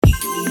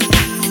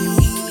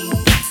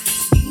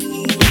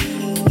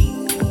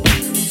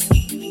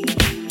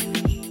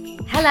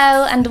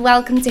Hello and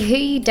welcome to Who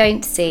You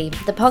Don't See,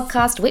 the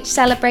podcast which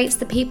celebrates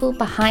the people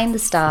behind the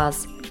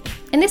stars.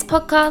 In this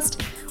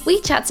podcast, we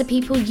chat to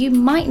people you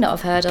might not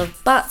have heard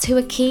of, but who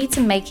are key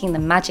to making the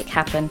magic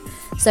happen.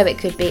 So it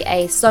could be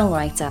a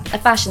songwriter, a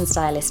fashion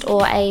stylist,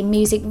 or a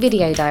music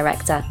video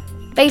director.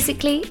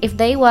 Basically, if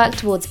they work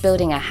towards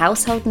building a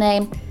household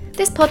name,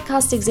 this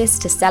podcast exists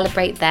to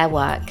celebrate their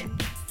work.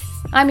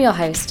 I'm your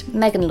host,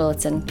 Megan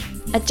Lawton,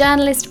 a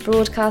journalist,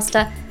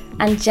 broadcaster,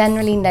 and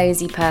generally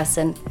nosy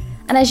person.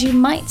 And as you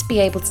might be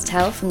able to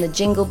tell from the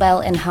Jingle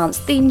Bell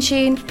enhanced theme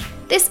tune,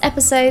 this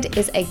episode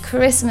is a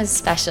Christmas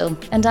special,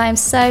 and I am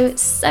so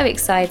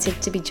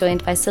excited to be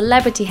joined by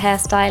celebrity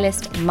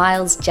hairstylist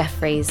Miles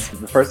Jeffries.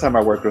 The first time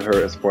I worked with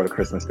her is for the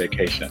Christmas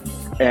vacation.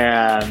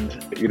 And,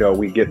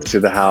 we get to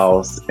the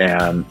house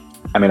and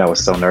I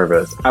was so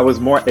nervous. I was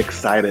more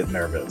excited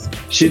nervous.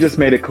 She just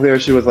made it clear.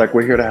 She was like,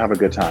 we're here to have a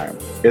good time.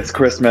 It's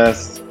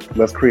Christmas.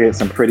 Let's create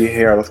some pretty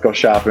hair. Let's go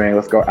shopping.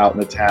 Let's go out in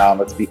the town.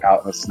 Let's be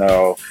out in the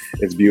snow.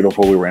 It's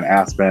beautiful. We were in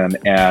Aspen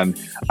and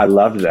I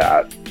loved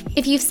that.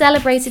 If you've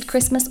celebrated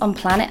Christmas on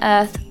planet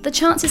Earth, the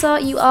chances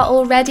are you are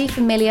already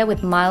familiar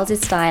with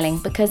Miles' styling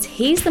because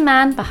he's the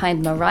man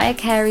behind Mariah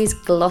Carey's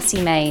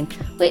glossy mane,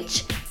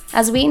 which,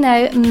 as we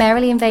know,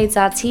 merrily invades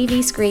our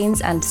TV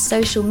screens and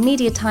social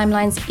media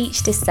timelines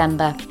each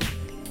December.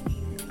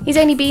 He's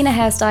only been a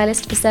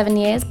hairstylist for 7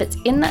 years, but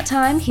in that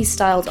time he's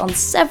styled on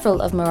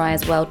several of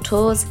Mariah's world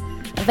tours,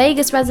 a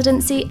Vegas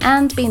residency,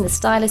 and been the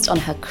stylist on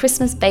her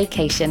Christmas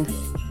vacation.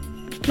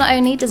 Not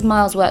only does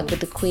Miles work with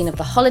the Queen of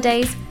the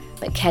Holidays,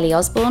 but Kelly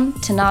Osbourne,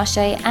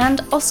 Tinashe,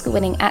 and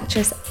Oscar-winning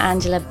actress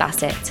Angela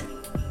Bassett.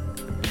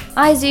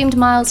 I zoomed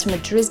Miles from a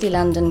drizzly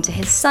London to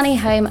his sunny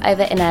home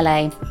over in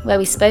LA, where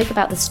we spoke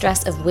about the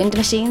stress of wind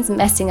machines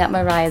messing up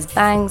Mariah's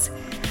bangs,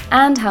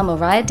 and how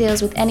Mariah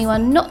deals with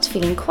anyone not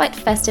feeling quite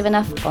festive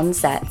enough on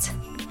set.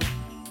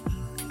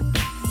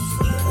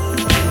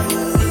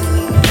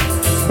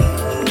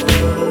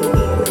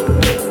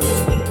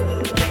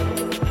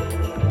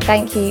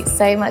 Thank you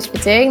so much for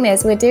doing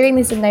this. We're doing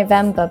this in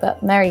November,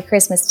 but Merry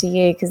Christmas to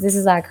you because this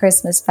is our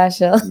Christmas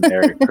special.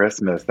 Merry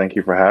Christmas. Thank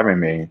you for having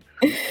me.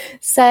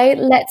 So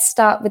let's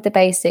start with the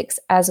basics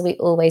as we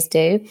always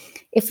do.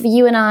 If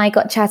you and I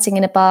got chatting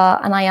in a bar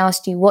and I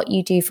asked you what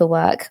you do for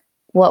work,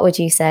 what would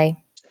you say?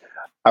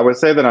 I would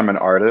say that I'm an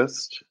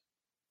artist,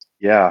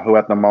 who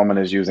at the moment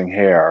is using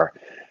hair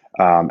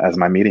as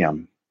my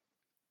medium.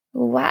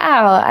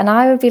 Wow. And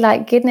I would be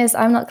like, goodness,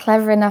 I'm not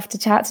clever enough to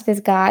chat to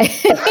this guy.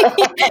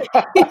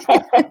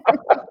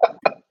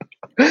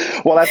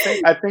 Well, I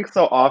think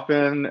so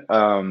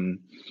often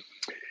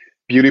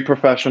beauty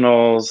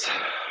professionals,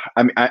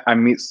 I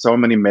meet so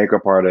many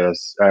makeup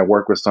artists. I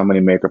work with so many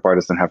makeup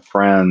artists and have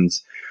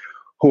friends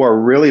who are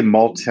really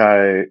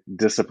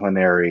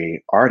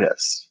multidisciplinary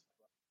artists.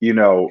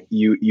 You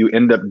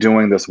end up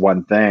doing this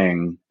one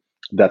thing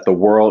that the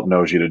world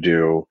knows you to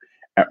do,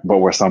 but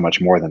we're so much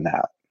more than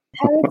that.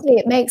 Totally,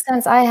 it makes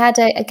sense. I had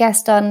a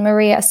guest on,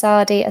 Maria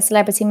Asadi, a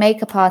celebrity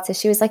makeup artist.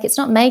 She was like, it's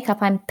not makeup,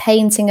 I'm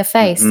painting a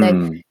face.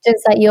 Mm-hmm. So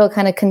just like you're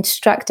kind of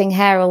constructing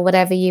hair or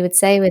whatever you would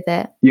say with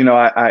it.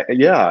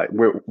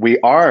 We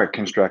are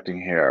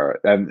constructing hair.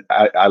 And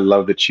I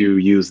love that you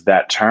use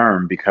that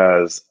term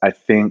because I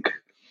think,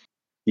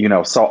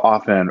 so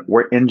often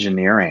we're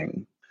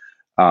engineering.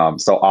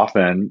 So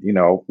often,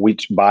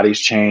 bodies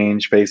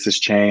change, faces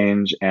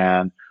change,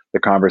 and the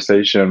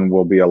conversation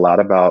will be a lot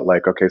about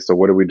like, okay, so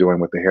what are we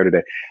doing with the hair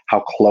today? How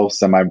close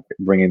am I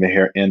bringing the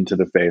hair into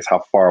the face?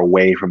 How far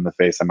away from the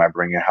face am I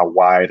bringing it? How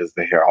wide is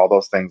the hair? All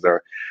those things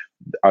are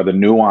the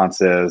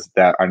nuances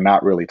that are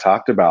not really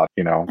talked about,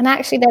 And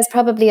actually, there's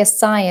probably a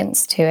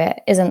science to it,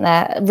 isn't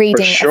there?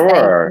 Reading, for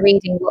sure.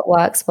 Reading what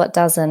works, what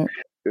doesn't.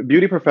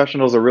 Beauty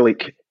professionals are really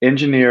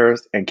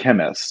engineers and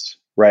chemists,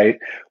 right?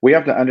 We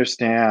have to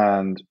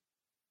understand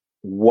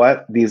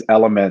what these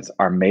elements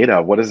are made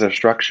of. What is their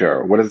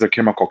structure? What is their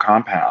chemical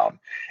compound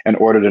in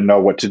order to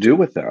know what to do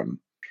with them?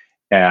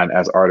 And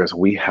as artists,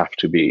 we have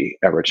to be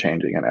ever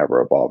changing and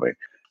ever evolving.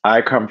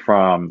 I come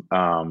from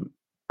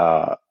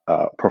a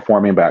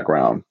performing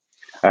background.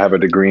 I have a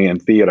degree in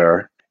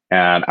theater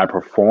and I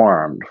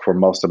performed for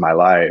most of my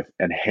life,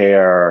 and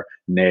hair,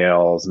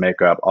 nails,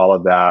 makeup, all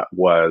of that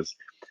was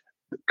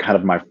kind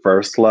of my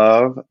first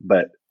love,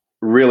 but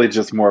really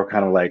just more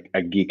kind of like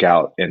a geek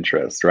out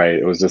interest, right?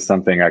 It was just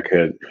something I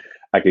could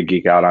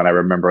geek out on. I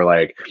remember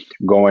like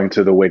going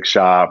to the wig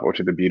shop or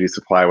to the beauty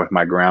supply with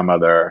my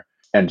grandmother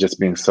and just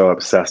being so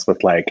obsessed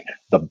with like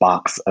the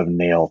box of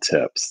nail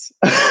tips.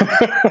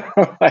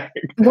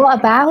 What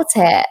about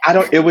it? I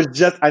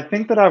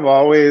think that I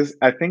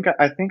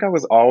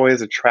was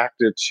always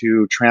attracted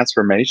to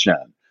transformation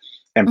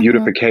and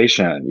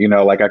beautification.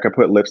 Like I could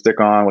put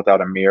lipstick on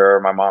without a mirror.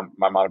 My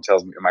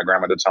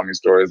grandmother tells me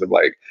stories of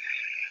like,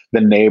 the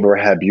neighbor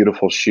had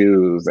beautiful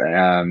shoes.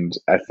 And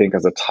I think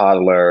as a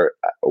toddler,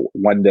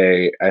 one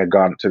day I had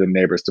gone to the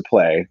neighbors to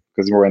play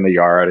because we were in the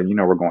yard and,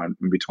 we're going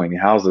in between the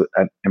houses.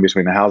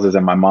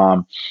 And my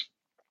mom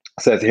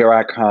says, here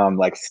I come,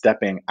 like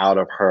stepping out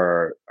of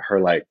her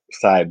like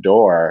side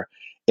door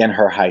in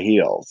her high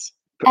heels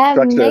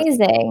such as,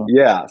 Amazing.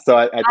 yeah. So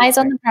I just Eyes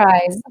on think the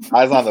prize.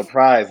 eyes on the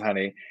prize,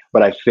 honey.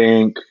 But I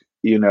think,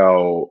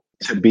 to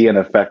be an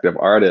effective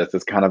artist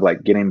is kind of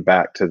like getting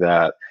back to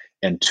that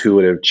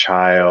intuitive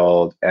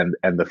child and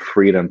the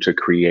freedom to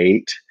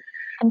create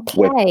And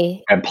with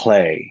play. and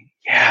play.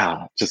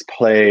 Yeah, just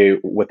play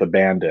with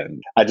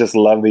abandon. I just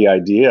love the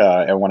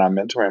idea. And when I'm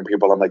mentoring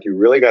people, I'm like, you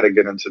really got to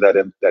get into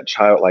that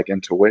childlike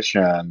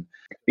intuition.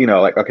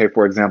 Like, okay,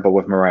 for example,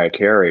 with Mariah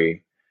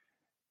Carey,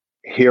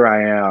 here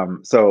I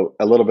am. So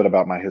a little bit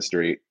about my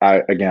history.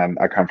 I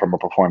come from a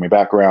performing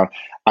background.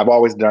 I've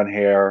always done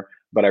hair,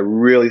 but I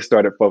really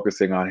started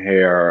focusing on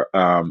hair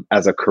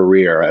as a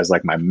career, as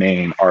like my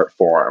main art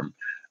form.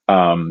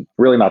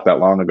 Really not that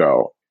long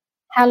ago.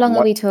 How long are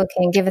What? we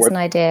talking? Give us an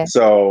idea.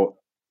 So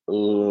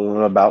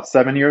about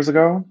 7 years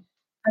ago.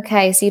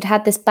 Okay, so you'd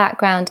had this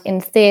background in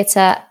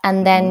theatre,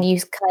 and then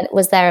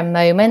was there a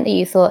moment that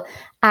you thought,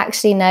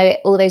 actually, no,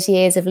 all those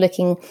years of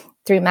looking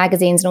through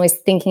magazines and always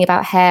thinking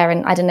about hair,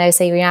 and I don't know,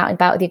 say you're out and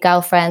about with your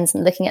girlfriends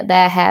and looking at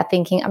their hair,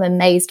 thinking, I'm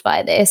amazed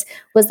by this.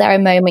 Was there a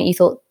moment you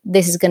thought,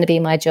 this is going to be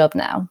my job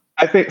now?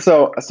 I think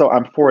so. So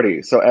I'm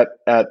 40. So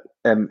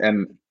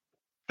and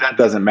that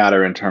doesn't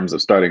matter in terms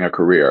of starting a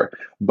career.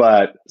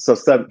 But so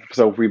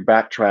if we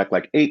backtrack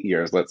like 8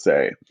 years, let's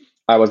say,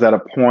 I was at a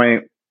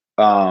point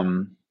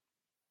where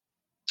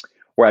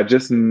I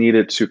just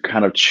needed to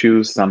kind of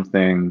choose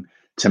something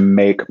to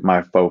make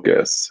my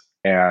focus.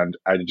 And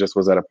I just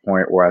was at a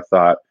point where I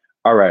thought,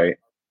 all right,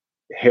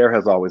 hair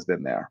has always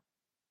been there.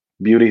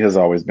 Beauty has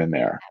always been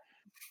there.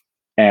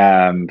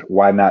 And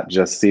why not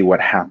just see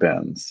what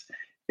happens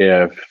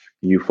if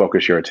you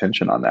focus your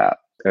attention on that?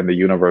 And the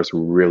universe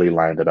really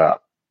lined it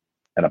up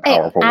in a It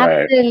powerful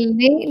way.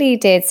 absolutely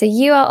did. So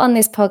you are on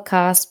this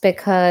podcast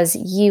because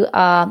you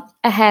are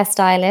a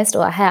hairstylist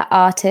or a hair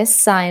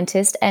artist,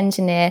 scientist,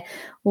 engineer,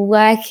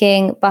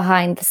 working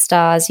behind the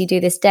stars. You do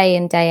this day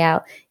in, day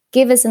out.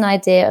 Give us an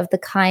idea of the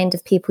kind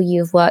of people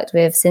you've worked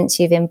with since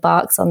you've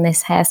embarked on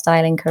this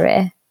hairstyling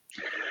career.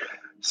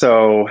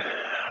 So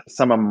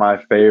some of my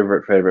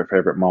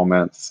favorite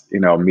moments,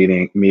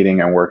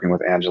 meeting and working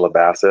with Angela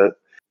Bassett.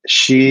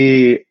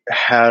 She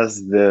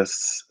has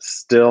this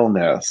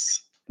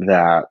stillness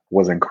that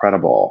was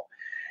incredible.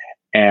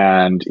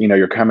 And,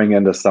 you're coming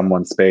into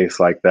someone's space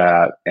like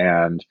that.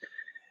 And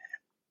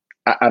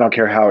I don't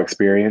care how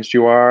experienced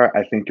you are.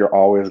 I think you're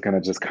always going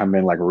to just come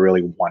in like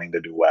really wanting to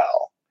do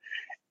well.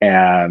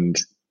 And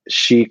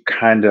she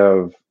kind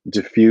of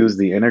diffused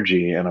the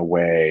energy in a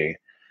way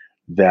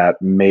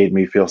that made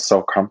me feel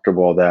so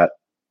comfortable that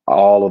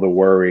all of the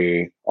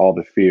worry, all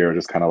the fear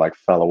just kind of like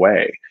fell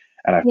away.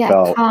 And I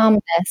felt,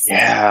 Calmness.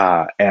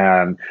 yeah.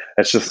 And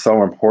it's just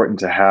so important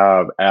to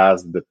have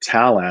as the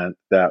talent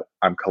that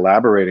I'm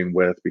collaborating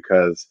with,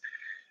 because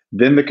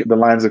then the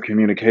lines of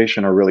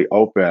communication are really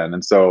open.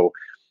 And so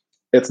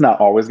that's not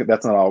always going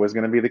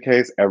to be the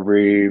case.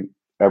 Every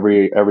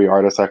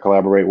artist I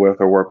collaborate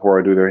with or work for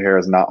or do their hair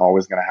is not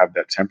always going to have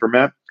that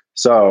temperament.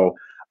 So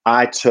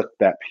I took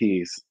that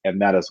piece, and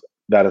that is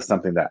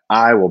something that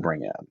I will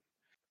bring in.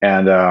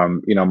 And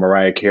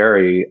Mariah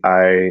Carey,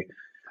 I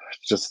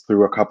just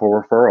threw a couple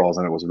referrals,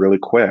 and it was really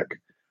quick.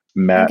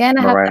 I'm going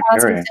to have Mariah to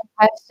ask you Carey. some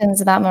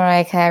questions about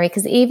Mariah Carey,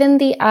 because even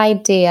the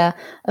idea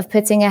of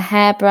putting a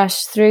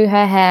hairbrush through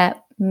her hair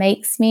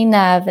makes me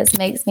nervous,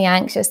 makes me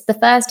anxious. The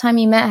first time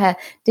you met her,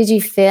 did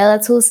you feel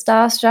at all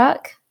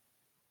starstruck?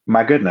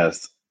 My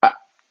goodness.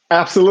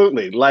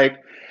 Absolutely. Like,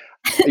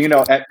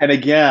 and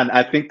again,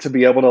 I think to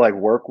be able to like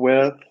work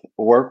with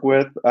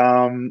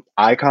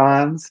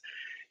icons,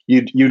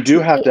 you do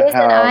have to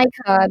have an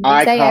icon.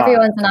 We say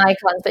everyone's an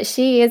icon, but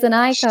she is an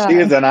icon. She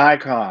is an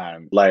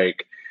icon.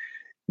 Like,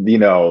 they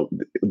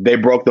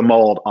broke the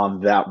mold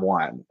on that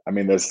one. I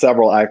mean, there's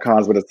several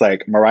icons, but it's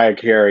like Mariah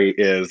Carey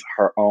is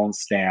her own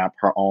stamp,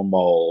 her own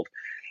mold.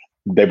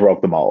 They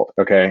broke the mold.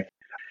 Okay.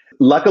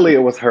 Luckily,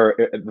 it was her.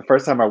 The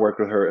first time I worked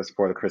with her is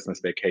for the Christmas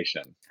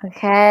Vacation.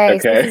 Okay.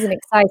 So this is an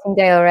exciting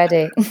day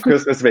already.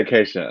 Christmas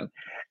Vacation.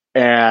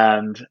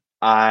 And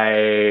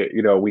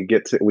we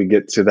get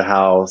to the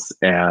house,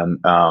 and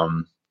I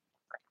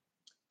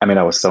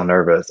was so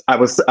nervous. I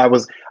was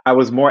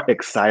more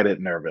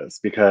excited nervous,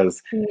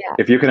 because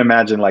if you can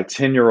imagine like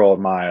 10-year-old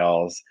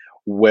Miles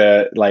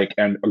with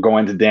and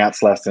going to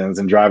dance lessons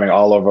and driving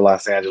all over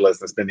Los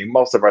Angeles and spending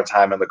most of our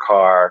time in the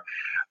car,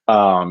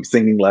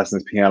 singing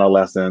lessons, piano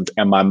lessons.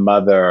 And my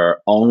mother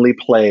only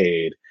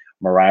played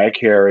Mariah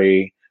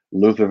Carey,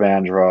 Luther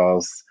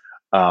Vandross,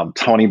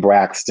 Toni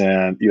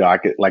Braxton. I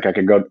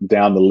could go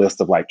down the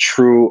list of like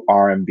true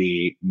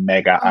R&B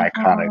mega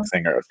iconic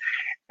singers.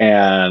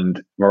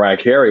 And Mariah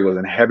Carey was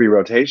in heavy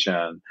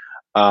rotation,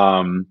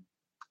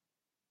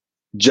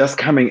 just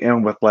coming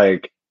in with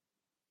like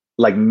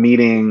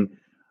meeting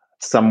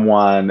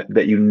someone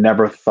that you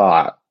never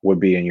thought would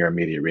be in your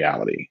immediate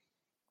reality.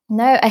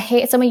 No, I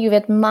hate someone you've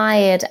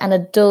admired and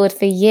adored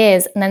for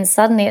years, and then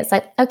suddenly it's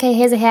like, okay,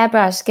 here's a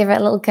hairbrush, give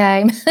it a little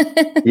comb.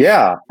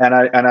 Yeah, and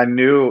I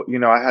knew,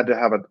 I had to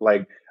have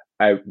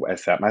I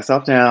sat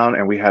myself down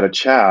and we had a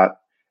chat,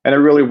 and it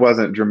really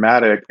wasn't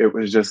dramatic. It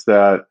was just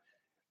that,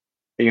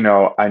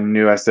 I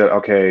knew I said,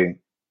 okay,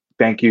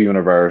 thank you,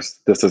 universe.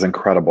 This is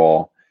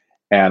incredible.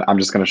 And I'm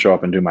just going to show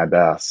up and do my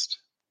best.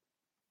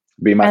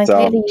 Be And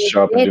myself, clearly you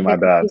show up and do did my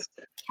because you best.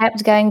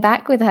 kept going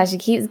back with her. She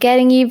keeps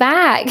getting you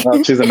back.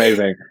 Oh, she's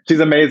amazing. She's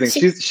amazing.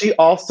 She She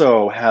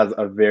also has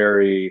a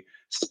very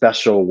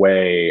special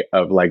way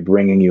of like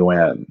bringing you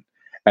in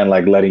and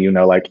like letting you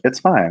know, like, it's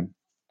fine,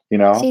 you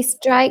know? she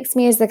strikes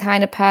me as the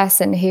kind of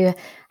person who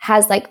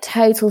has like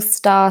total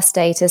star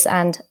status.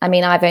 And I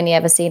mean, I've only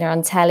ever seen her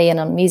on telly and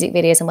on music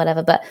videos and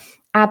whatever, but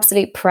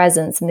absolute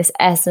presence and this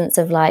essence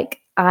of like,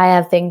 I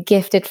have been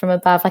gifted from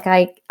above. Like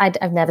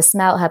I've never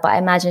smelt her, but I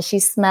imagine she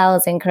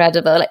smells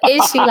incredible. Like,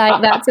 is she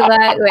like that to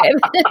work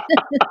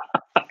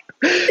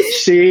with?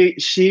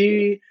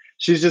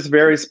 She's just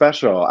very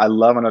special. I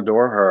love and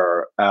adore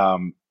her.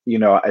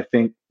 I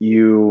think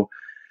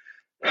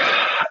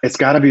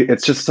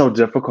it's just so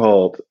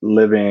difficult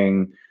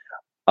living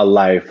a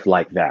life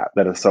like that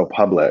is so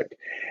public.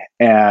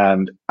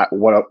 And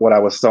what I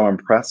was so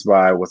impressed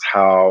by was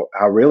how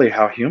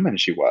human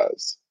she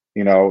was.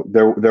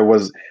 There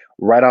was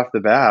right off the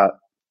bat,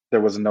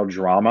 there was no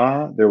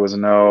drama. There was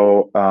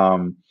no.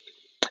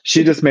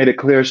 She just made it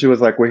clear. She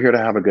was like, "We're here to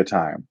have a good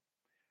time.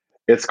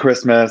 It's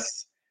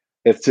Christmas.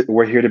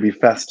 We're here to be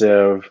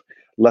festive.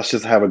 Let's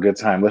just have a good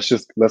time.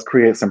 Let's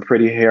create some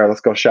pretty hair. Let's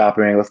go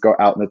shopping. Let's go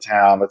out in the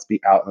town. Let's be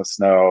out in the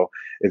snow.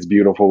 It's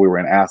beautiful. We were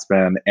in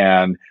Aspen,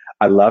 and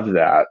I loved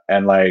that.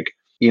 And like,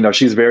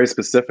 she's very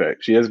specific.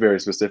 She is very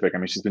specific. I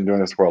mean, she's been doing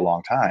this for a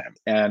long time,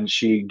 and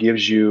she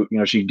gives you,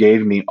 she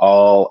gave me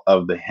all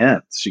of the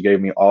hints. She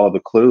gave me all of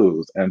the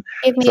clues, and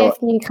Give me a so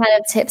few kind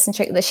of tips and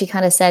tricks that she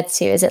kind of said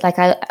to you. Is it like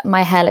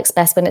my hair looks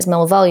best when it's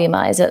more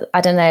volumized?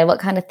 I don't know. What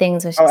kind of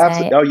things was she oh, saying?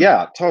 absolutely. Oh,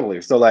 yeah,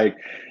 totally. So, like,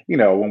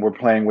 when we're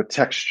playing with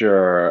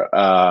texture,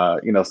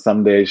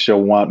 some days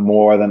she'll want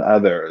more than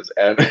others.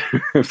 And,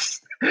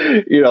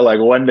 like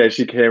one day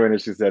she came in and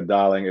she said,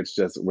 darling,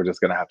 we're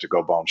just going to have to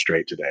go bone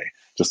straight today.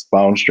 Just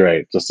bone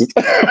straight. Just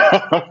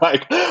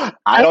like,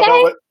 I don't know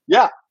Okay, what.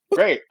 Yeah,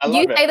 great. I you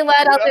love it. say the word,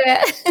 I'll do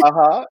it.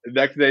 Uh-huh.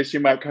 Next day she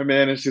might come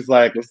in and she's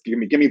like, let's give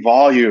me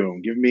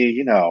volume. Give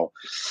me, Whatever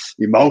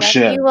you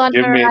emotion. want,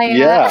 Give me, Mariah.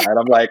 yeah. And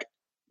I'm like,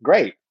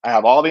 great. I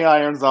have all the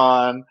irons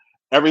on.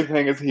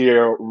 Everything is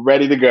here,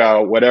 ready to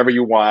go. Whatever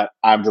you want,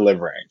 I'm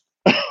delivering.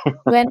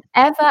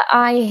 Whenever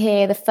I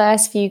hear the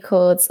first few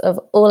chords of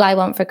All I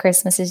Want for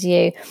Christmas Is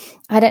You,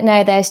 I don't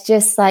know, there's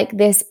just like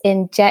this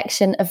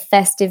injection of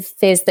festive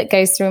fizz that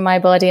goes through my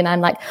body, and I'm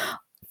like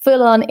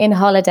full on in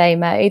holiday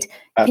mode.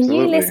 Can you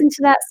Absolutely. listen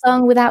to that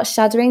song without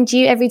shuddering? Do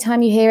you, every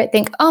time you hear it,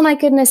 think, oh my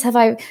goodness, have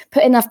I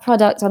put enough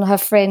product on her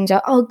fringe?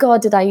 Or, oh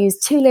God, did I use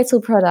too little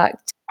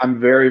product? I'm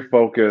very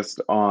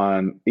focused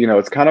on,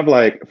 it's kind of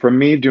like for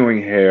me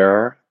doing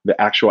hair, the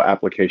actual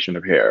application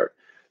of hair.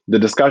 The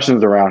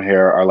discussions around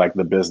hair are like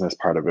the business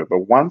part of it. But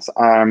once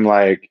I'm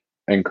like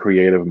in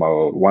creative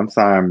mode, once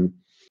I'm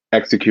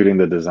executing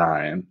the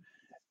design,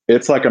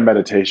 it's like a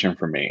meditation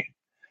for me.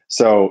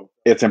 So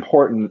it's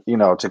important,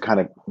 to kind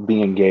of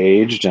be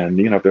engaged and,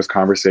 if there's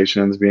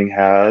conversations being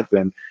had,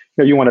 then,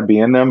 you want to be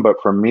in them. But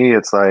for me,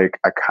 it's like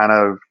I kind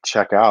of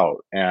check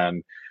out.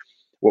 And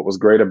what is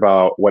great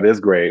about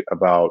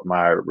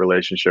my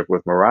relationship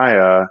with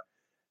Mariah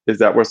is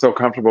that we're so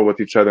comfortable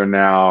with each other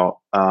now,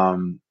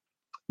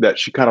 that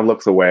she kind of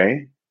looks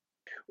away.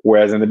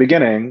 Whereas in the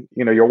beginning,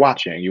 you're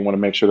watching. You want to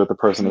make sure that the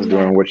person is Yeah.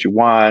 doing what you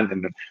want,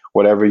 and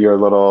whatever your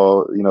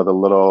little, the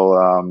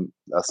little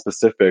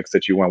specifics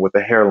that you want with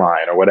the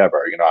hairline or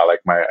whatever.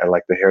 I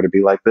like the hair to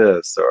be like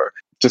this, or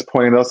just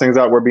pointing those things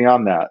out. We're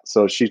beyond that.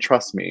 So she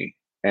trusts me,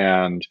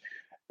 and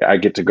I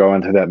get to go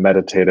into that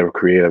meditative,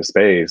 creative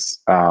space,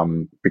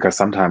 because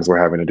sometimes we're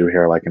having to do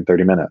hair like in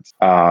 30 minutes.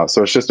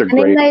 So it's just a And in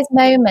great. those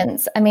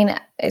moments, I mean,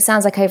 it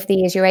sounds like over the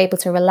years you're able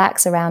to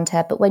relax around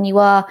her, but when you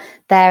are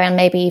there and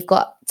maybe you've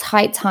got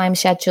tight time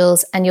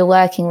schedules and you're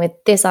working with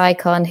this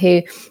icon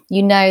who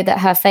you know that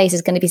her face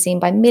is going to be seen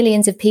by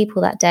millions of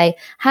people that day,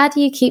 how do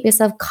you keep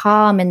yourself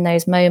calm in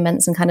those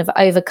moments and kind of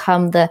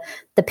overcome the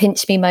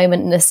pinch me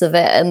momentness of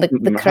it and the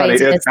Honey,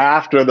 craziness? it's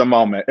after the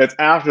moment. It's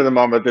after the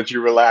moment that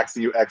you relax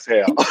and you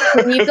exhale.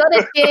 When you've got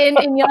a gin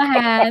in your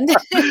hand.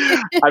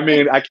 I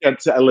mean, I can't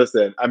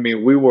listen. I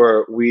mean,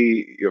 for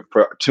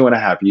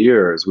 2.5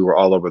 years, we were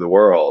all over the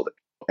world.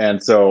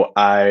 And so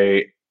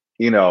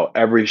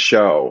every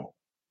show,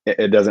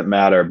 it doesn't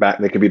matter.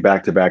 They could be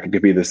back to back. It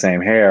could be the same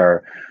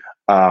hair.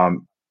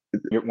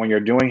 When you're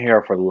doing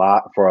hair for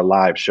a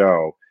live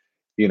show,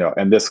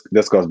 and this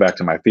goes back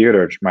to my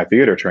theater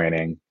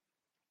training.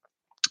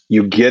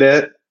 You get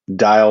it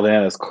dialed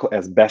in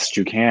as best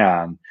you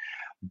can,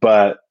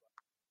 but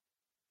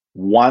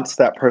once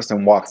that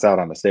person walks out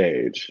on the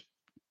stage,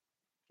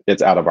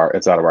 it's out of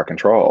our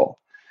control.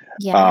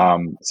 Yeah.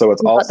 So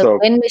it's You've got the also.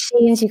 wind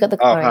machines, you've got the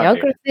Oh, honey.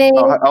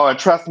 choreography. And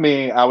trust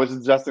me, I was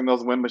adjusting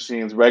those wind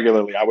machines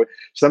regularly. I would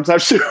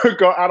sometimes she would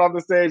go out on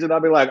the stage and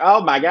I'd be like,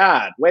 oh my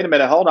God, wait a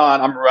minute, hold on.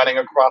 I'm running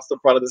across the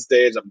front of the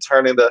stage. I'm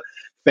turning the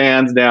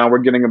fans down. We're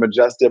getting them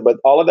adjusted. But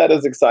all of that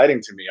is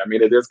exciting to me. I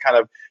mean, it is kind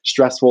of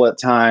stressful at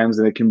times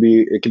and it can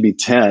be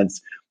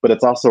tense, but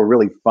it's also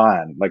really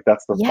fun. Like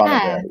that's the fun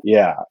of Yeah. it.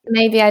 Yeah.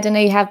 Maybe, I don't know,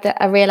 you have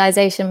a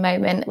realization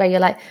moment where you're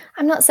like,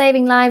 I'm not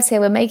saving lives here.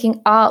 We're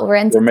making art. We're We're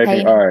making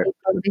entertaining art.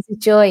 people. This is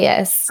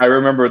joyous. I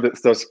remember that.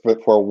 So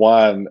for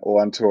one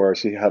tour,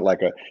 she had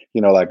like a,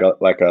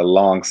 like a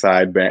long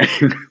side bang.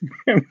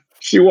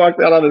 She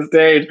walked out on the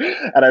stage,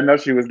 and I know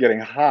she was getting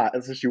hot,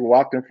 and so she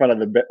walked in front of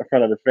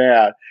the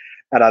fan,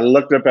 and I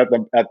looked up at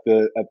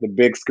the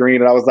big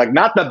screen, and I was like,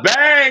 "Not the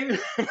bang!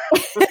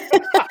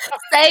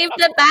 Save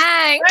the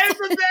bang. Save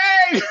the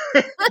bang!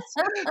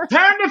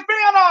 Turn the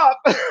fan off!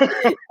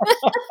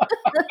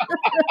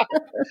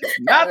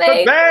 Not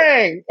the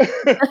bang!"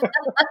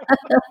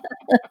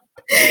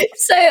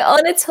 So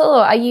on a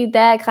tour, are you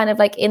there kind of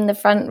like in the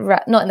front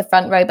not in the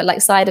front row, but like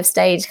side of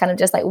stage, kind of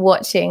just like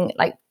watching,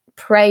 like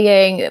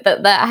praying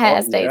that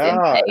hair stays in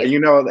Yeah, place?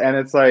 and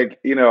it's like,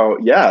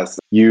 yes,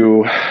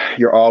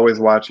 you're always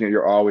watching it,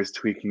 you're always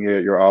tweaking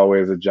it, you're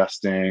always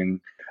adjusting.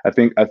 I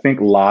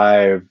think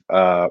live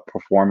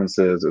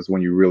performances is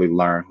when you really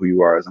learn who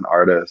you are as an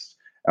artist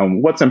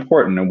and what's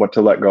important and what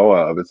to let go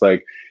of. It's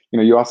like,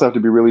 you also have to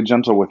be really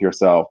gentle with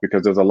yourself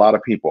because there's a lot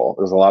of people,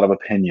 there's a lot of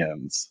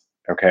opinions,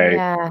 okay?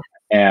 Yeah,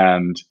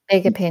 And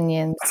big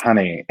opinions.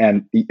 honey,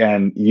 and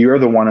you're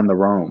the one in the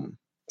room.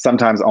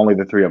 Sometimes only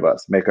the three of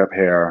us, makeup,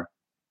 hair,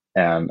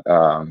 and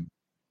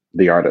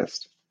the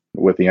artist.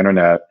 With the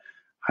internet,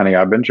 honey,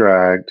 I've been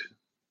dragged.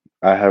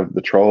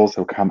 The trolls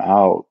have come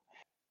out.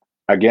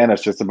 Again,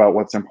 it's just about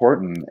what's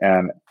important,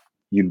 and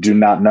you do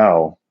not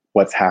know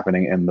what's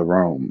happening in the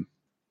room.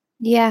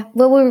 Yeah,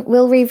 well,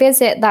 we'll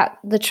revisit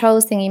the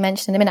trolls thing you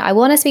mentioned in a minute. I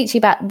want to speak to you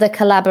about the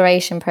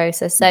collaboration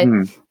process. So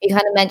you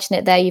kind of mentioned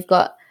it there. You've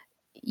got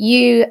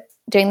you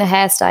doing the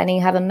hairstyling,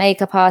 you have a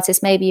makeup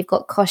artist, maybe you've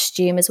got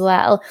costume as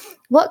well.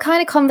 What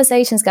kind of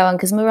conversations go on?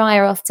 Because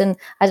Mariah often,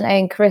 I don't know,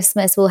 in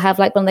Christmas will have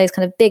like one of those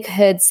kind of big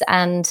hoods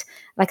and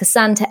like a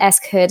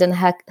Santa-esque hood, and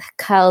her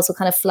curls will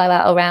kind of flow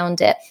out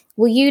around it.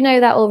 Will you know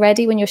that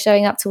already when you're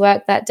showing up to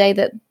work that day,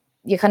 that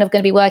you're kind of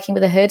going to be working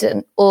with a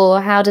hood, or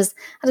how does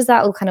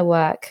that all kind of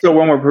work? So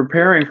when we're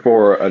preparing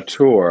for a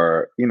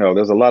tour,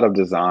 there's a lot of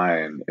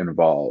design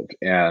involved,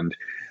 and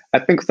I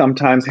think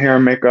sometimes hair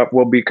and makeup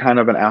will be kind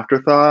of an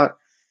afterthought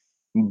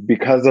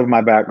because of my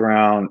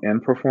background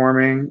in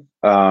performing,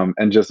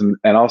 and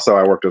also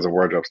I worked as a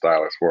wardrobe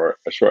stylist for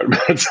a short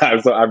amount of time,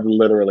 so I've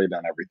literally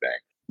done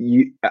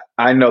everything.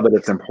 I know that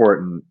it's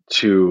important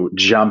to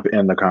jump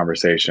in the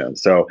conversation.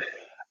 So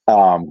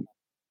I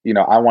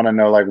want to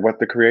know like what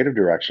the creative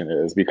direction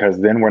is,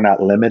 because then we're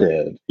not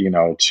limited,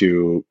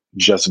 to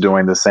just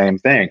doing the same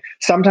thing.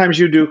 Sometimes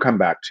you do come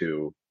back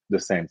to the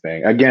same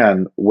thing.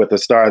 Again, with a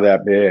star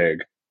that big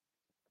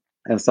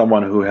and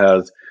someone who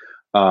has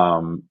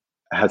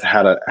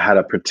had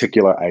a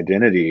particular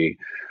identity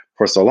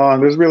for so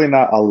long, there's really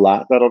not a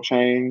lot that'll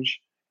change.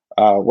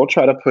 We'll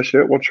try to push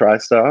it, we'll try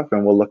stuff,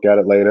 and we'll look at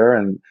it later.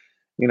 And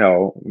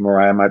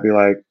Mariah might be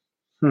like,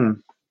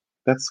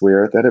 that's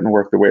weird. That didn't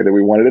work the way that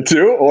we wanted it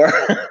to, or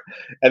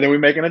and then we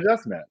make an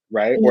adjustment,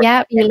 right?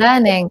 Yeah, you're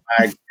learning.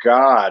 Oh my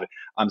God,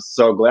 I'm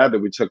so glad that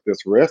we took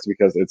this risk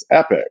because it's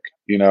epic,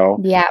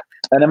 Yeah.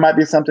 And it might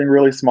be something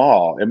really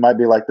small. It might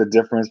be like the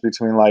difference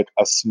between like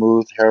a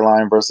smooth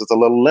hairline versus a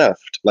little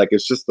lift. Like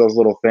it's just those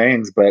little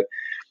things, but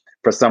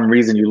for some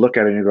reason you look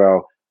at it and you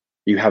go,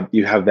 you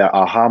have that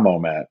aha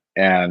moment.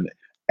 And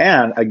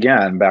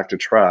again, back to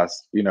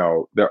trust,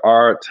 there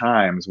are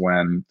times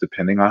when,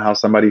 depending on how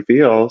somebody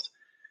feels,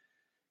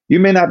 you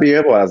may not be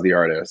able, as the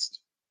artist,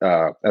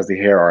 as the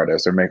hair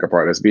artist or makeup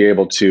artist, be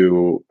able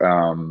to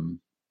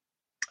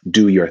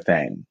do your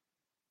thing,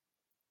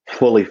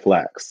 fully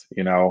flex,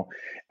 and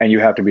I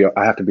have to be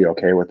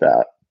okay with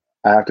that.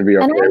 I have to be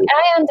okay. And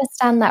I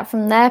understand that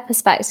from their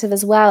perspective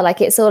as well. Like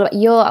it's all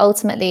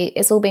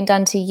it's all been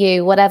done to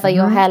you, whatever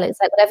your hair looks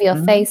like, whatever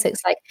your face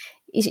looks like,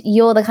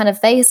 you're the kind of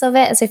face of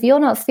it. So if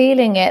you're not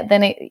feeling it,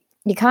 then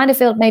you kind of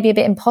feel maybe a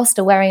bit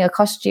imposter wearing a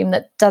costume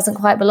that doesn't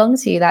quite belong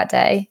to you that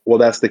day. Well,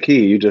 that's the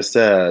key. You just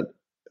said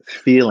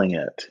feeling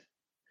it.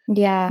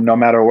 Yeah. No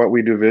matter what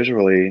we do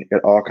visually,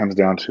 it all comes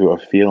down to a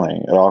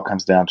feeling. It all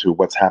comes down to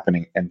what's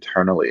happening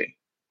internally.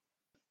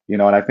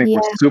 And I think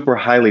we're super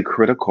highly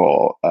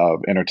critical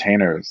of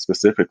entertainers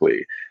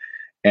specifically.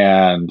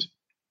 And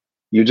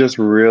you just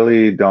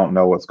really don't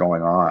know what's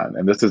going on.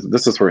 And this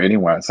is for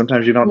anyone.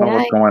 Sometimes you don't know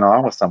what's going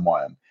on with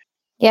someone.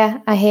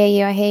 Yeah, I hear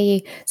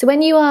you. So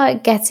when you are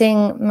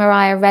getting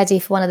Mariah ready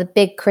for one of the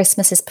big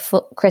Christmas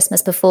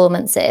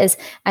performances,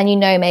 and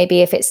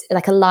maybe if it's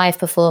like a live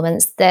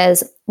performance,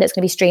 that's going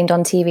to be streamed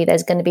on TV,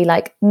 there's going to be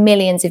like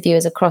millions of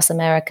viewers across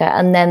America,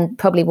 and then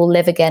probably will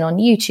live again on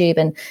YouTube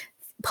and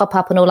pop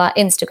up on all our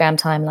Instagram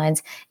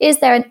timelines. Is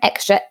there an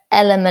extra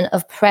element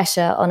of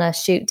pressure on a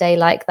shoot day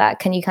like that?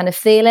 Can you kind of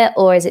feel it,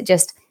 or is it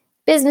just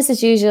business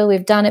as usual?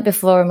 We've done it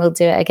before and we'll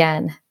do it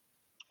again.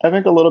 I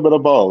think a little bit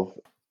of both.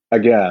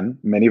 Again,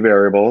 many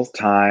variables.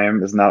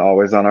 Time is not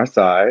always on our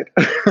side.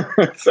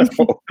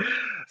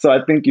 So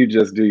I think you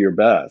just do your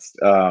best.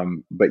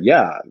 But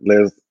yeah,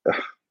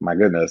 my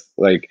goodness,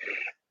 like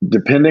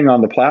depending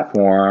on the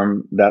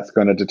platform, that's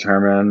going to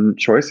determine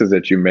choices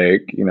that you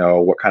make,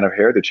 what kind of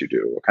hair that you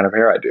do, what kind of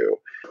hair I do.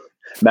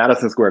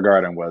 Madison Square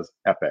Garden was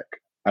epic.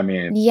 I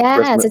mean, Yeah.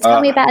 Christmas, So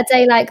tell me about a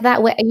day like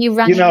that. Where are you you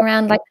running know,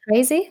 around like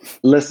crazy?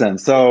 listen,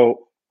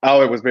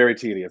 it was very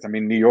tedious. I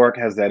mean, New York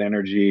has that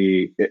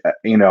energy,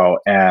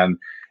 and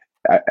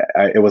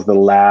it was the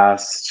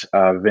last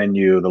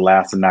venue, the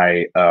last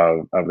night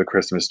of the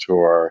Christmas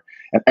tour,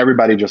 and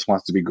everybody just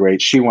wants to be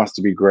great. She wants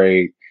to be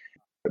great.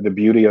 The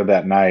beauty of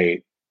that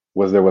night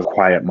was there was a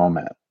quiet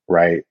moment,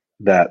 right?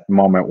 That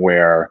moment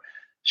where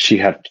she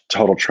had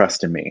total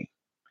trust in me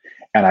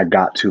and I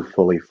got to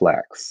fully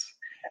flex.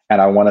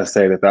 And I want to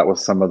say that that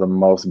was some of the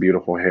most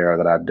beautiful hair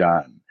that I've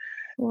done.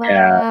 And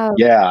Wow.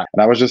 yeah,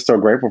 and I was just so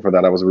grateful for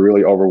that. I was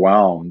really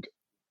overwhelmed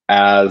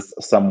as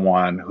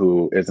someone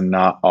who is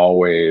not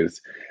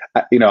always,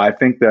 I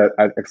think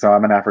that, so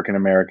I'm an African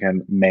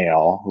American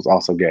male who's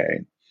also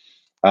gay.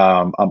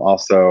 I'm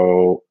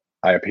also,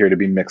 I appear to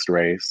be mixed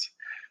race.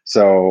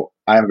 So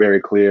I'm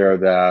very clear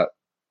that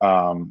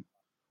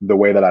the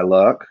way that I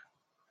look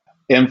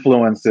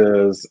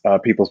influences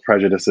people's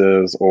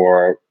prejudices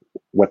or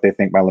what they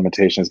think my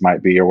limitations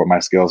might be or what my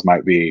skills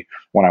might be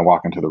when I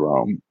walk into the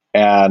room.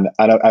 And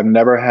I've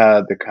never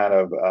had the kind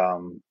of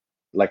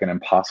like an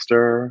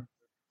imposter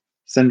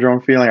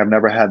syndrome feeling. I've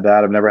never had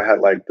that. I've never had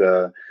like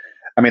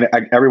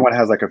everyone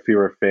has like a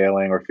fear of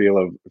failing or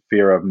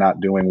fear of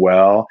not doing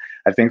well.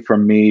 I think for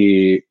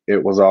me,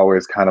 it was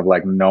always kind of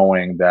like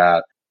knowing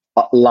that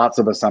lots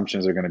of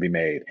assumptions are going to be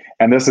made.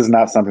 And this is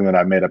not something that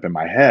I've made up in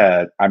my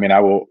head. I mean, I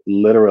will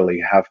literally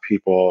have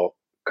people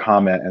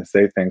comment and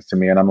say things to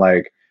me, and I'm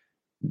like,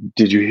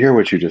 did you hear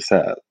what you just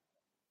said?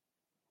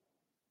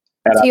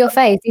 And To your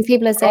face, these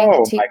people are saying that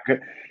oh to you. my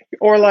good,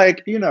 or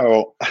like,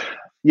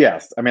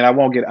 yes. I mean, I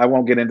won't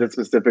get into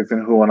specifics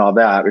and who and all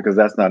that because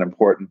that's not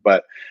important.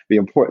 But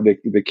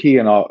the key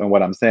in all and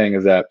what I'm saying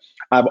is that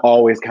I've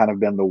always kind of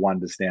been the one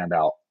to stand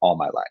out all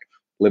my life,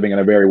 living in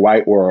a very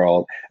white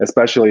world,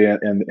 especially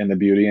in the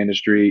beauty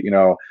industry.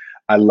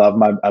 I love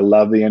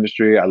the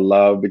industry. I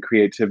love the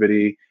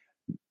creativity.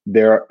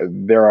 There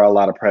are a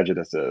lot of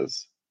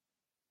prejudices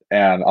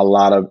and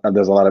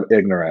there's a lot of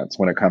ignorance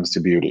when it comes to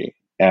beauty.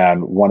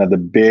 And one of the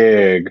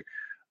big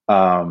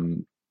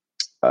um,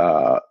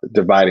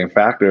 dividing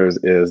factors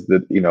is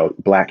the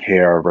black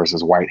hair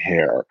versus white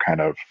hair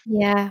kind of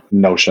Yeah.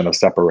 notion of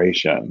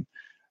separation.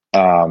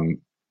 Um,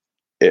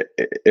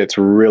 it's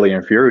really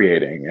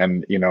infuriating,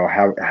 and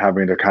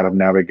having to kind of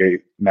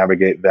navigate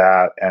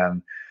that,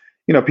 and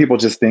people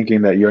just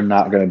thinking that you're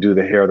not going to do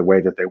the hair the way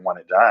that they want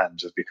it done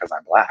just because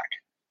I'm black.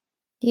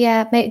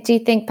 Yeah. Do you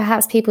think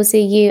perhaps people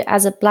see you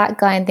as a black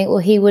guy and think, well,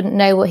 he wouldn't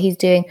know what he's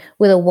doing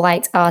with a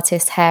white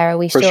artist hair? Are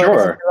we For sure this is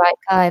sure. the right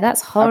guy?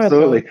 That's horrible.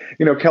 Absolutely.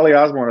 Kelly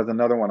Osbourne is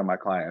another one of my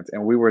clients,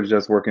 and we were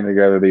just working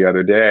together the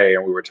other day,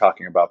 and we were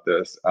talking about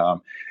this.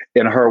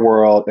 In her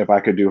world, if I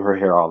could do her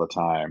hair all the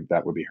time,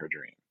 that would be her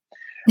dream.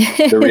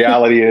 The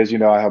reality is,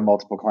 I have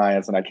multiple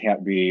clients, and I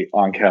can't be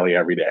on Kelly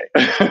every day.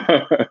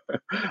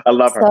 I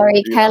love her.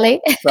 Sorry,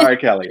 Kelly. Sorry,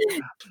 Kelly.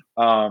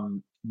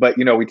 But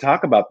we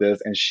talk about this,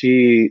 and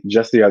she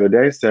just the other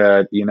day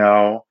said,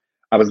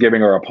 I was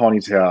giving her a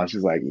ponytail, and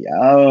she's like,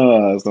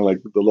 yeah, so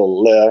like the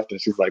little lift,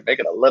 and she's like, make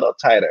it a little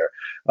tighter.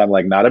 I'm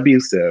like, not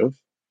abusive,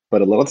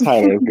 but a little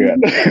tighter is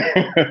good.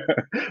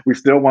 We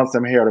still want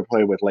some hair to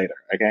play with later,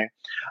 okay?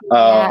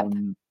 Yeah.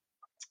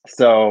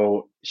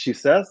 So she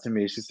says to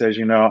me, she says,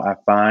 I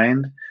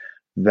find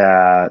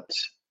that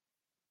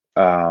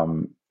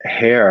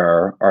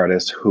hair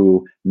artists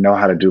who know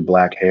how to do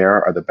black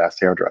hair are the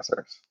best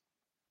hairdressers.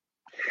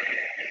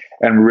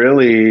 And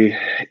really,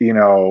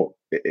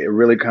 it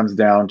really comes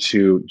down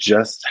to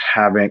just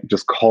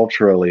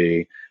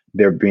culturally,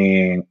 there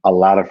being a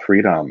lot of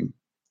freedom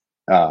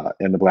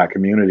in the black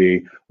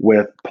community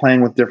with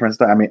playing with different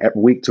stuff. I mean,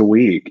 week to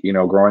week,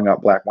 growing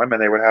up, black women,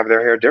 they would have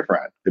their hair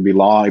different. It'd be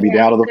long, it'd be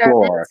down to the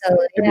floor.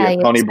 It'd be a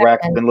Toni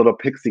Braxton little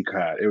pixie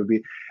cut. It would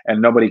be,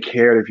 and nobody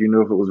cared if you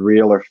knew if it was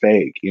real or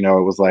fake. It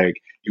was like,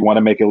 you want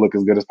to make it look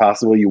as good as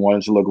possible. You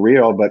want it to look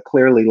real, but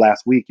clearly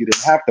last week you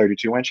didn't have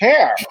 32-inch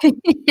hair.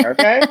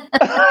 Okay.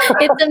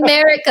 It's a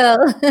miracle.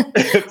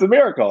 It's a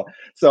miracle.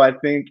 So I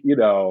think,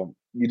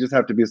 you just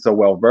have to be so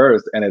well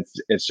versed, and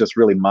it's just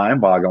really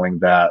mind boggling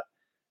that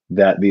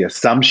the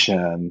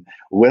assumption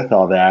with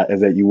all that is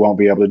that you won't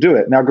be able to do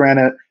it. Now,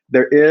 granted,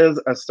 there is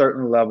a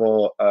certain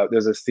level,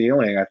 there's a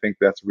ceiling, I think,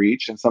 that's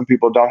reached, and some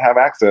people don't have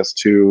access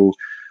to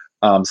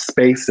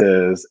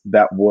spaces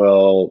that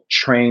will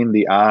train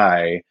the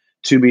eye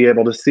to be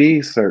able to see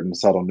certain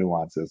subtle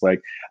nuances. Like,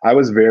 I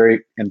was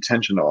very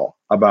intentional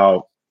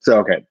about,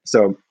 so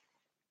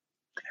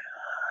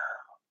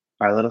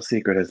our little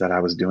secret is that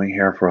I was doing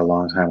hair for a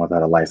long time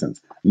without a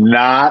license.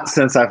 Not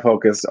since I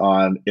focused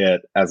on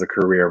it as a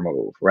career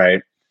move,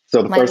 right?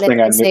 So the first thing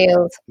I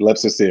knew,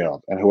 lips are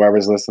sealed. And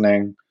whoever's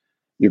listening,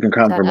 you can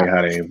come for me,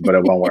 honey, but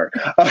it won't work.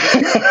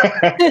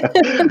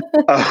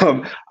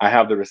 I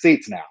have the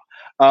receipts now.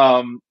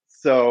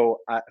 So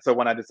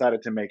when I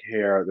decided to make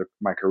hair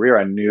my career,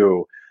 I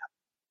knew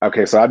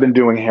okay, so I've been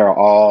doing hair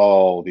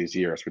all these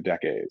years for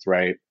decades,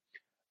 right?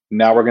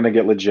 Now we're gonna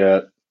get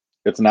legit.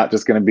 It's not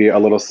just gonna be a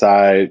little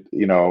side,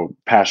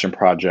 passion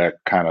project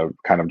kind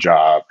of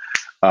job.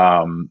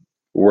 Um,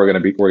 we're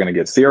gonna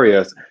get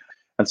serious.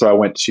 And so I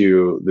went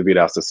to the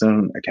Vidal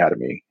Sassoon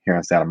Academy here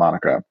in Santa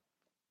Monica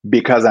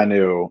because I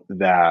knew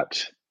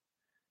that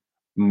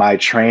my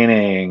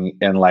training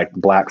in like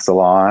black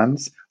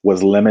salons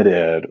was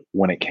limited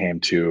when it came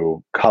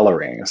to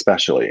coloring,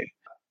 especially.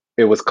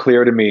 It was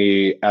clear to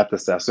me at the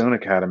Sassoon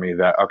Academy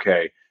that,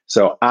 okay,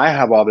 so I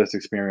have all this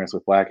experience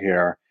with black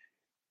hair.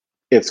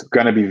 It's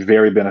going to be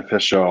very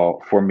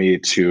beneficial for me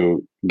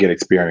to get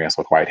experience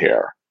with white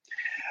hair.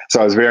 So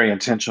I was very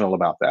intentional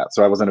about that.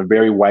 So I was in a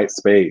very white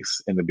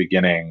space in the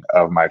beginning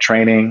of my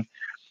training.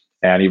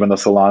 And even the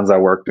salons I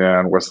worked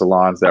in were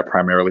salons that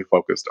primarily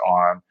focused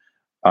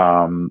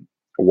on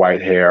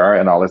white hair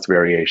and all its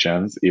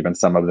variations, even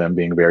some of them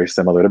being very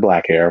similar to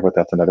black hair, but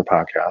that's another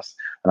podcast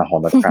and a whole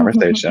nother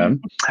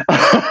conversation.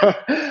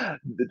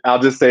 I'll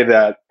just say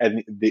that at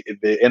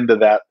the end of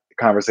that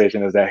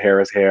conversation is that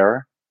hair is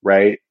hair,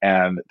 right?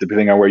 And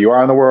depending on where you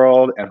are in the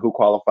world and who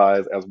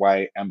qualifies as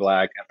white and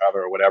black and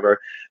other or whatever,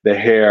 the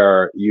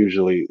hair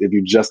usually, if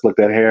you just looked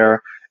at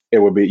hair,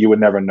 you would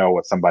never know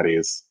what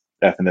somebody's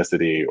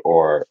ethnicity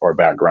or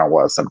background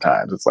was.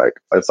 Sometimes it's like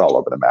it's all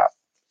over the map.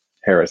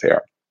 Hair is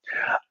hair.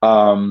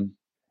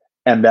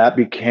 And that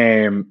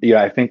became,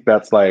 I think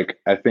that's like,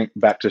 I think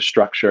back to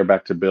structure,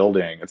 back to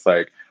building. It's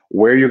like,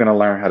 where are you going to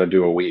learn how to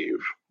do a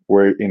weave?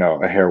 Where,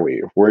 a hair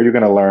weave? Where are you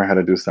going to learn how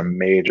to do some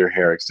major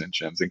hair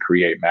extensions and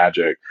create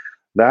magic?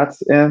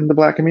 That's in the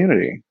Black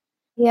community.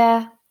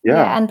 Yeah. Yeah.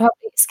 Yeah. And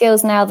probably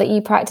skills now that you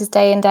practice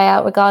day in, day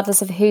out,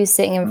 regardless of who's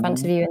sitting in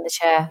front of you in the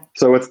chair.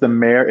 So it's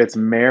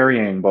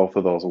marrying both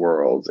of those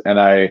worlds. And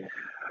I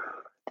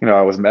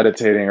was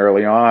meditating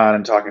early on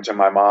and talking to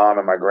my mom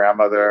and my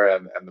grandmother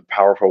and the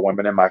powerful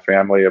women in my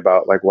family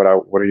about like, what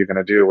are you going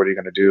to do? What are you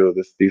going to do?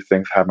 These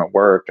things haven't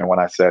worked. And when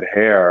I said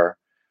hair,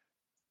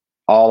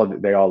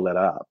 they all lit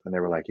up and they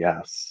were like,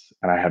 yes.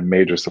 And I had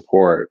major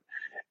support.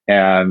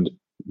 And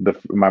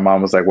my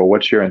mom was like, well,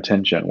 what's your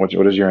intention? What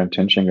is your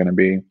intention going to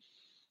be?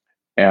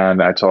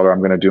 And I told her I'm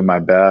going to do my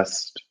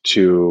best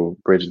to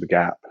bridge the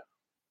gap.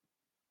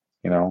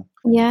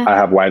 Yeah. I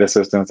have white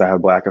assistants, I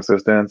have black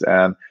assistants,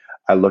 and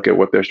I look at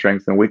what their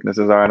strengths and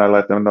weaknesses are and I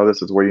let them know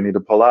this is where you need to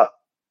pull up.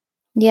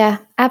 Yeah,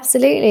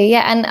 absolutely.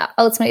 Yeah. And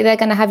ultimately they're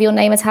going to have your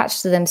name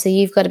attached to them. So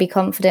you've got to be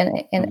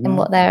confident in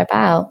what they're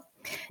about.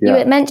 Yeah. You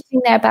were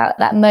mentioning there about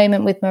that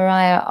moment with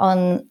Mariah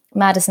on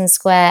Madison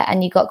Square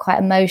and you got quite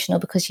emotional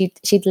because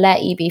she'd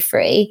let you be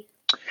free.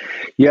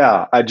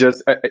 Yeah, I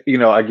just,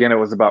 again, it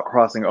was about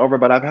crossing over,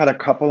 but I've had a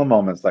couple of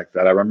moments like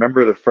that. I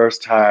remember the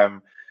first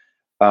time,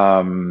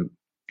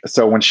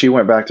 so when she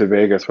went back to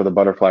Vegas for the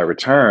Butterfly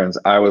Returns,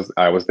 I was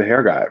the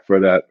hair guy for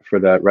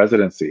that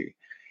residency.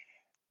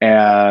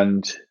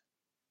 And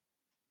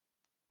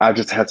I've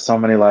just had so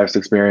many life's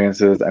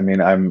experiences. I mean,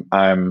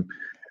 I'm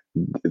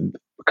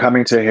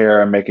coming to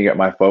hair and making it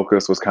my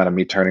focus was kind of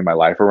me turning my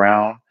life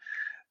around,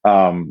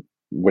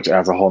 which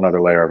adds a whole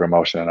nother layer of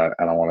emotion.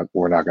 And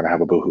we're not going to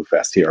have a boohoo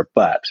fest here,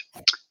 but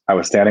I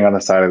was standing on the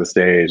side of the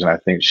stage and I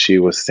think she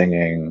was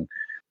singing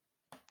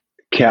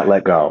Can't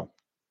Let Go.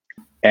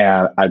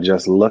 And I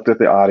just looked at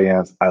the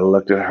audience, I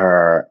looked at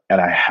her, and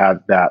I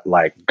had that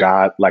I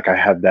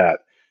had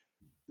that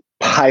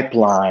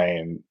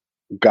pipeline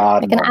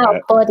God like an out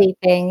of body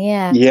thing,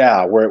 yeah.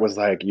 Yeah, where it was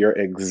like, you're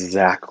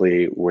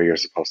exactly where you're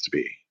supposed to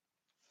be.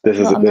 This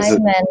is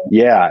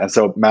yeah. And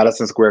so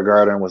Madison Square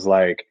Garden was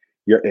like,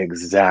 this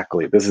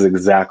is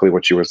exactly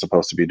what you were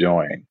supposed to be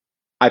doing.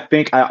 I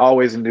think I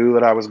always knew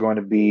that I was going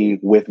to be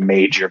with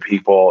major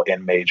people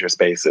in major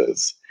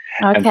spaces.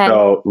 Okay.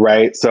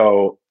 And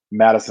so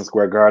Madison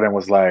Square Garden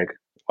was like,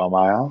 well,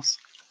 Miles,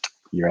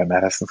 you're at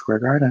Madison Square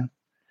Garden.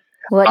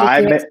 What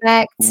did you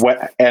expect?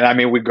 And I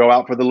mean, we go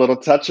out for the little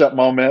touch-up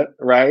moment,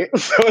 right?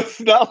 So it's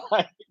not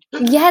like...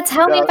 Yeah,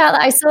 tell me about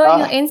that. I saw on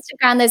your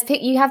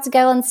Instagram, you have to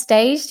go on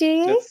stage, do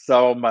you? It's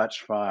so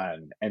much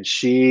fun. And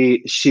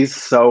she's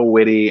so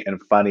witty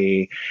and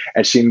funny,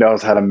 and she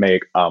knows how to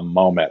make a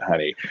moment,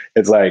 honey.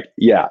 It's like,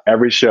 yeah,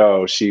 every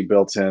show she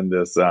built in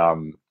this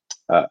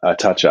a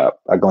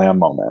touch-up, a glam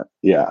moment.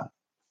 Yeah.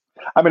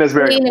 I mean, it's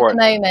very important.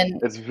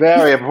 It's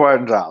very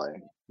important,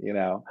 darling.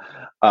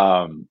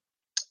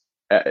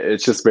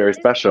 It's just very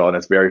special and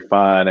it's very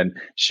fun. And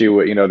she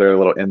would, there are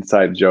little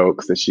inside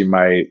jokes that she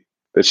might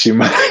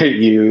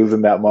use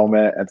in that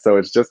moment. And so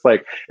it's just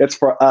like, it's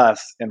for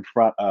us in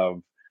front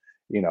of,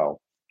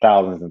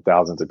 thousands and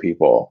thousands of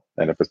people.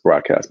 And if it's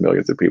broadcast,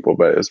 millions of people,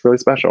 but it's really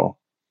special.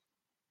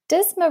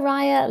 Does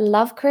Mariah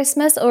love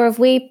Christmas, or have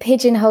we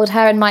pigeonholed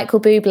her and Michael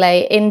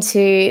Bublé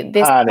into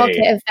this pocket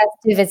of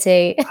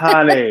festivity?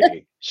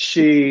 Honey,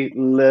 she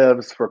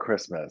lives for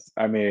Christmas.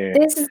 I mean,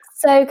 this is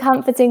so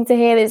comforting to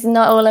hear. It's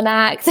not all an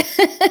act.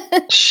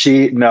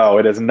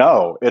 It is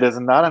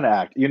not an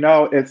act.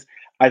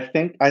 I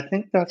think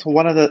that's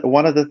one of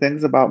the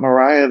things about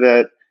Mariah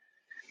that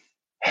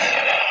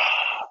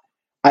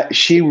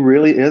she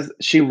really is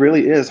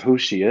who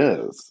she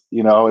is.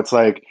 It's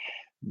like,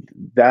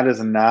 that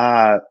is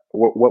not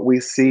what we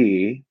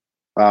see.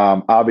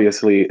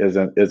 Obviously, is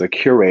a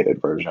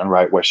curated version,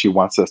 right? What she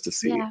wants us to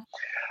see. Yeah.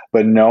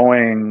 But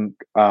knowing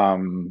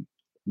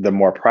the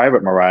more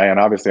private Mariah, and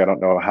obviously, I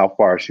don't know how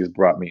far she's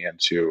brought me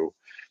into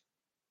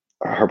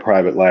her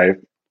private life.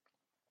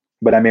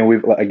 But I mean,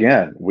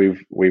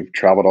 we've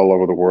traveled all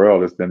over the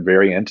world. It's been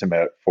very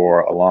intimate for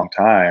a long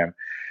time.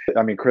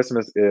 I mean,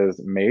 Christmas is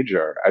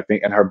major. I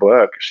think in her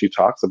book, she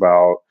talks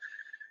about,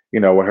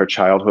 what her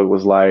childhood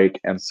was like.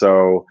 And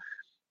so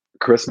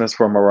Christmas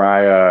for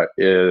Mariah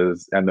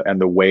is, and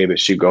the way that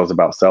she goes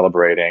about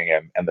celebrating,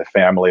 and the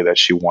family that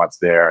she wants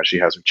there. And she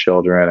has her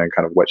children, and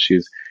kind of what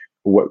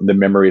the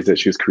memories that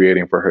she's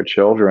creating for her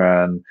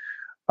children,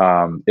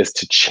 is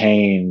to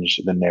change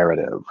the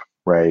narrative,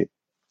 right?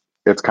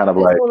 It's kind of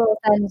It's like, all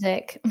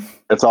authentic.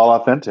 it's all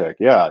authentic.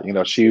 Yeah.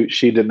 She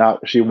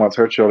wants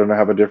her children to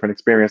have a different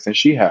experience than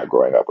she had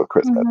growing up with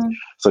Christmas. Hmm.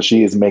 So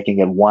she is making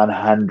it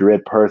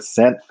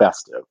 100%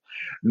 festive.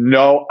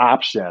 No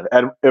option.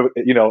 And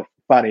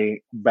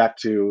funny, back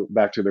to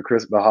the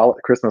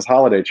Christmas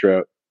holiday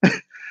trip.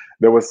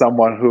 There was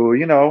someone who,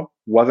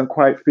 wasn't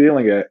quite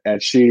feeling it,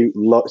 and she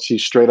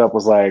straight up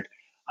was like,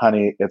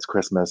 "Honey, it's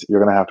Christmas. You're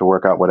going to have to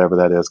work out whatever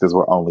that is, because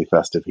we're only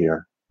festive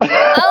here."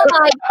 Oh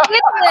my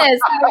goodness.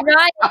 You're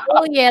right.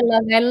 All year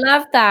long. I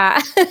love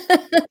that.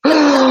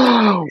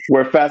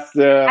 We're I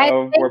festive.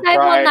 think We're I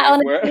want bright. that on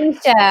a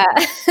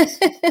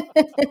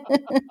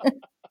t-shirt.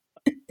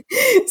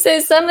 So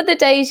some of the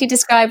days you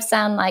describe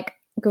sound like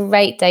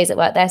great days at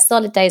work. They're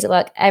solid days at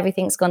work.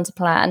 Everything's gone to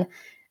plan.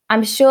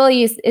 I'm sure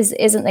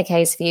isn't the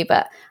case for you,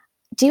 but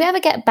do you ever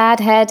get bad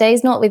hair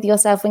days, not with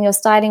yourself, when you're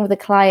styling with a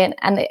client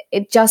and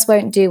it just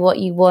won't do what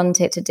you want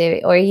it to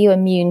do? Or are you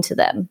immune to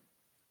them?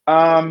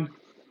 Um,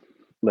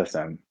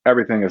 Listen,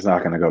 everything is not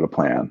going to go to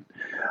plan.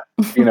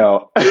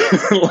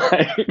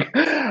 Like,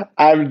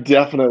 I've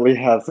definitely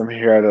had some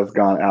hair that's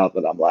gone out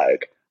that I'm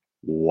like,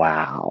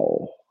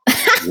 wow.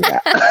 Yeah.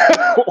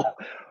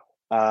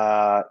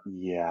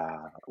 Yeah,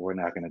 we're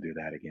not going to do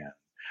that again.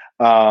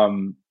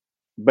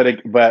 But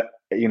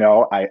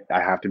I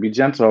have to be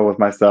gentle with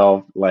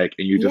myself. Like,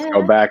 and you just go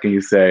Yeah. back and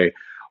you say,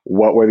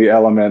 what were the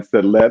elements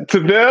that led to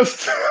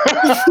this?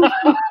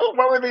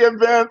 What were the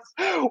events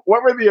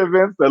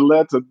that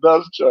led to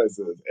those choices?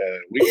 And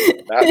we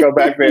will not go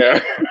back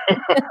there.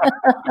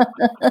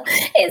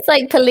 It's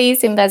like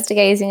police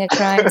investigating a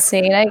crime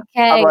scene. I'm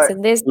Okay, like, so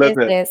this, this,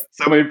 listen, this.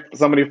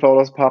 so many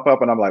photos pop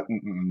up, and I'm like,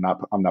 I'm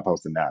not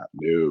posting that.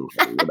 No,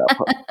 we're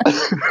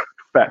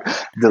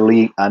not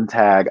delete,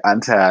 untag,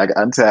 untag,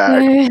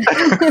 untag.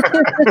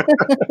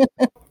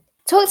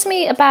 Talk to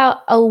me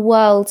about a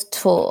world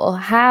tour.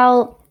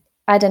 How,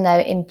 I don't know,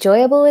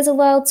 enjoyable is a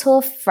world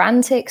tour,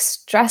 frantic,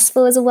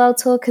 stressful is a world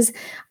tour? Because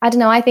I don't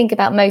know, I think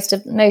about most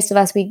of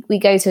us, we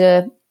go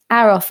to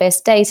our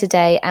office day to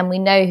day and we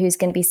know who's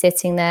going to be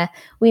sitting there.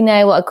 We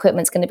know what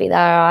equipment's going to be there,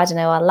 or I don't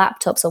know, our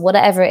laptops or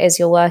whatever it is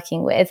you're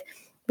working with.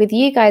 With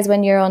you guys,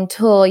 when you're on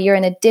tour, you're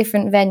in a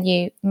different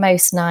venue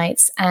most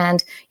nights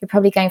and you're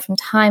probably going from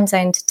time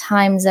zone to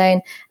time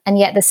zone. And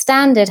yet the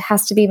standard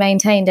has to be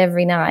maintained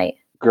every night.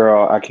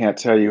 Girl, I can't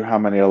tell you how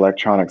many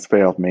electronics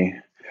failed me.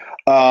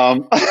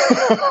 Like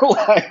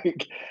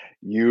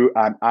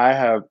I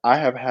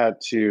have had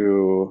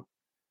to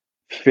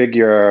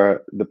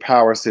figure the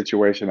power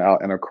situation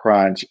out in a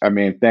crunch. I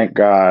mean, thank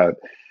God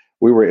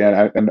we were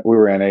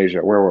in Asia.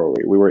 Where were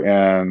we? We were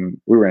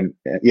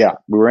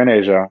in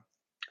Asia.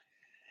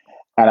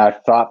 And I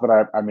thought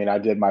that I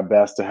did my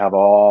best to have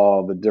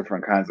all the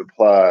different kinds of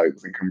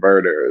plugs and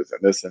converters and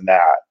this and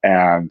that,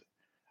 and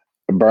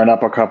burn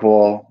up a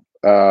couple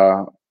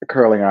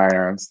curling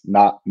irons,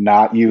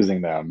 not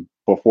using them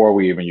before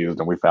we even used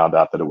them. We found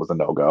out that it was a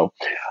no go.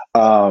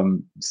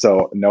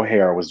 So no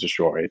hair was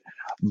destroyed,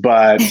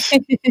 but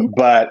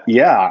but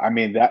yeah, I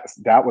mean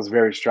that was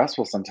very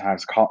stressful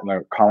sometimes.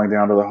 Calling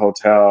down to the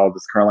hotel,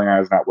 this curling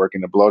iron is not working,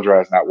 the blow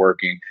dryer is not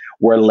working,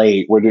 we're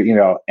late,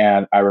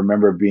 and I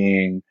remember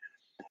being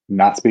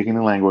not speaking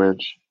the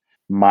language,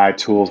 my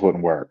tools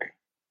wouldn't work.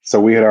 So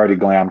we had already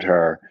glammed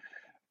her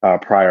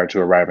prior to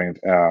arriving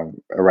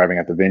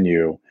at the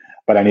venue,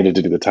 but I needed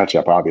to do the touch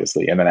up,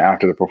 obviously. And then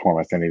after the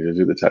performance, I needed to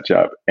do the touch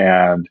up.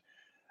 And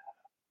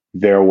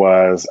there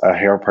was a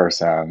hair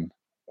person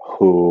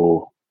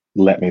who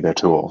lent me their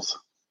tools.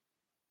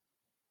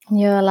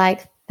 You're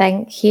like,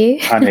 thank you.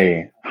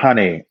 Honey,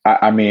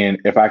 I mean,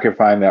 if I could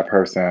find that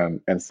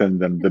person and send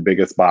them the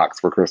biggest box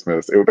for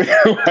Christmas, it would be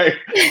like,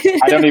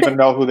 I don't even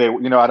know who they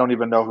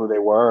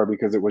were,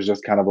 because it was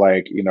just kind of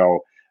like,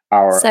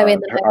 our, So our, in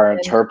the our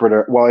moment.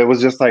 interpreter. Well, it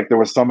was just like, there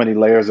were so many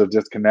layers of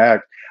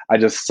disconnect. I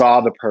just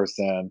saw the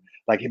person,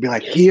 like, he'd be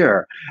like,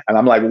 here. And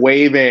I'm like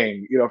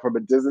waving, from a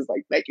distance,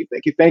 like, thank you,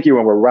 thank you, thank you.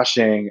 And we're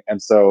rushing.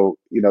 And so,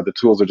 the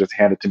tools are just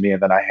handed to me,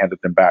 and then I handed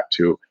them back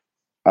to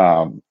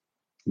um,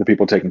 the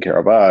people taking care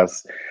of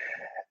us.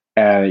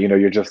 And,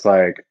 you're just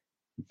like,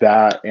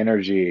 that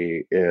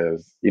energy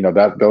is,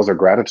 that those are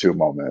gratitude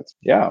moments.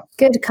 Yeah.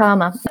 Good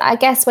karma. I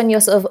guess when you're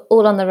sort of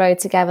all on the road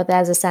together,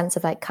 there's a sense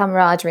of like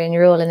camaraderie and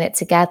you're all in it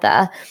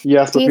together.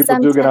 Yes, Do but you people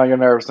do get sometimes? on your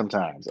nerves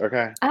sometimes.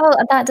 Okay. Oh,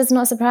 that does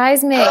not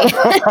surprise me.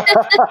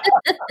 That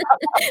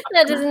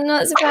does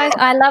not surprise.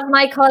 I love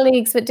my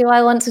colleagues, but do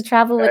I want to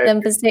travel with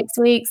them for 6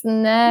 weeks?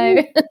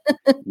 No.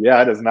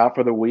 Yeah, it is not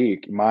for the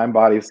weak. Mind,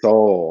 body,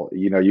 soul.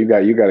 You got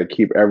to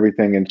keep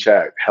everything in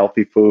check.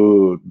 Healthy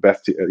food,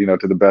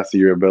 to the best of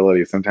your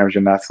ability. Sometimes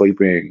you're not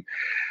sleeping,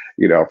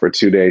 for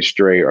 2 days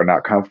straight or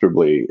not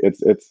comfortably.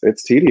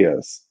 It's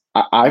tedious.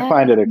 I Yeah.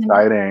 find it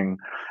exciting.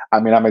 I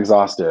mean, I'm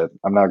exhausted.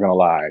 I'm not gonna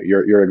lie.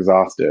 You're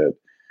exhausted.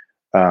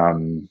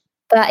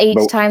 But each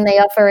But time they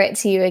offer it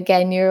to you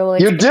again, you're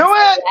always you going do to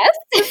say it.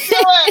 You do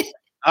it. yes.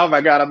 Oh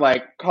my God, I'm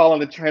like calling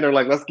the trainer,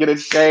 like, let's get in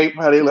shape,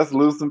 honey. Let's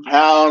lose some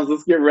pounds.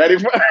 Let's get ready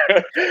for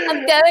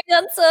I'm going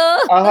on tour.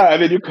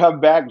 And then you come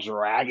back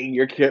dragging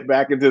your kit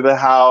back into the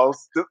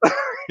house.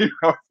 It's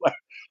like,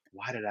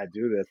 why did I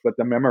do this? But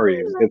the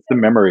memories, it's the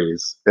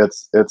memories.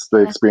 It's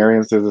the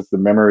experiences, it's the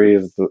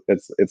memories,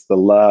 it's the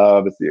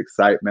love, it's the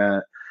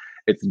excitement.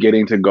 It's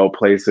getting to go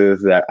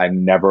places that I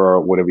never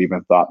would have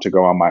even thought to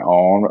go on my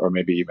own or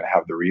maybe even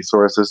have the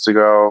resources to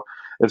go.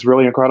 It's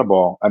really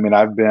incredible. I mean,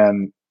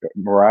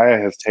 Mariah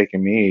has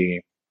taken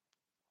me,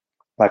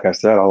 like I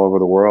said, all over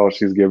the world.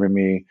 She's given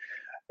me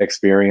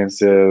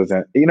experiences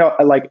and,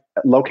 like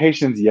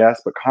locations,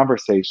 yes, but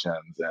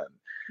conversations and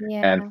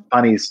Yeah.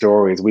 funny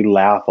stories. We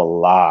laugh a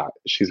lot.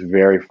 She's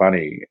very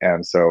funny.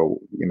 And so,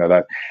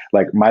 that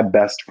like my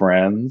best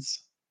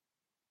friends,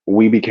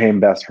 we became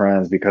best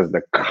friends because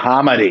the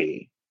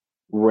comedy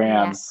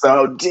ran Yeah.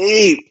 so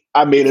deep.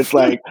 I mean, it's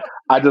like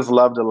I just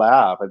love to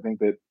laugh. I think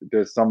that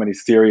there's so many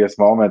serious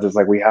moments. It's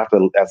like we have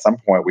to, at some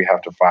point, we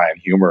have to find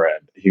humor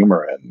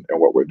in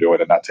what we're doing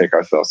and not take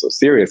ourselves so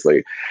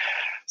seriously.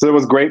 So it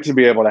was great to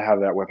be able to have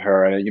that with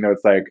her. And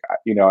it's like,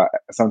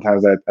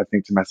 sometimes I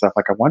think to myself,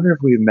 like, I wonder if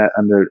we met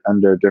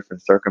under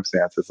different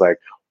circumstances. Like,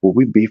 will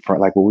we be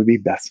like, will we be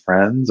best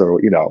friends,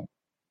 or you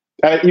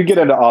get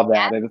into all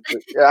that, and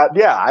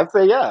yeah, I'd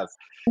say yes.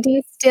 Do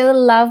you still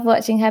love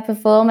watching her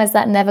perform? Has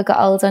that never got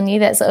old on you?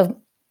 That sort of,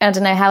 I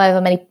don't know,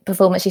 however many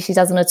performances she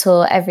does on a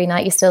tour, every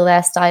night you're still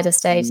there, side of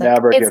stage. Like,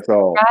 Never it's gets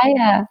old.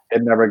 Mariah.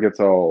 It never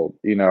gets old.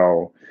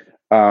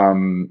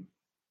 Um,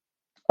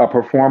 a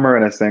performer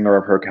and a singer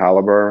of her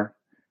caliber,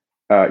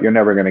 you're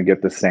never going to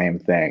get the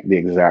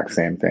exact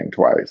same thing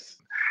twice.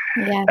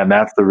 Yeah. And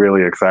that's the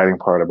really exciting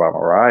part about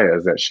Mariah,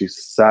 is that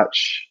she's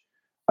such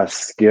a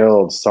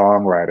skilled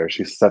songwriter.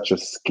 She's such a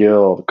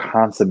skilled,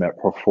 consummate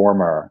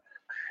performer.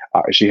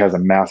 She has a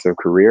massive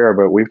career,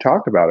 but we've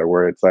talked about it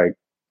where it's like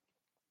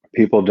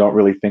people don't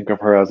really think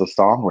of her as a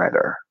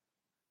songwriter.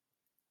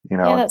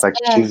 Yeah, It's that's like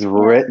fair. she's Yeah.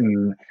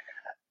 written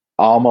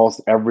almost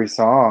every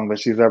song that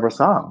she's ever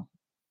sung,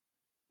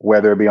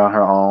 whether it be on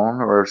her own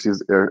or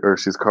she's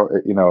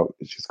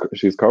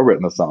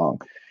co-written the song.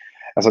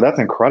 And so that's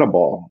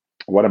incredible.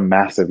 What a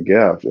massive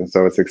gift. And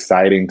so it's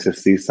exciting to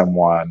see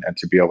someone and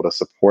to be able to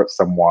support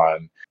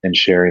someone in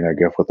sharing their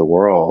gift with the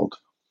world.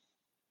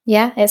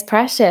 Yeah, it's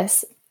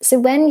precious. So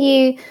when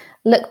you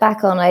look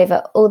back on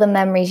over all the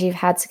memories you've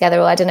had together,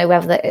 or I don't know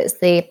whether it's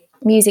the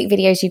music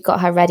videos you've got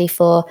her ready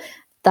for,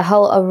 the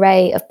whole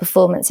array of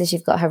performances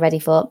you've got her ready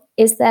for,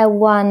 is there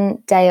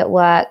one day at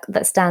work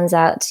that stands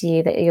out to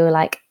you that you're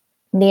like,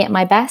 me at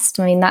my best?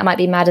 I mean, that might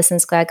be Madison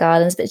Square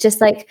Gardens, but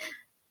just like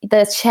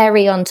the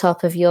cherry on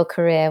top of your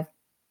career.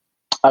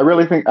 I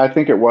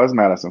think it was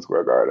Madison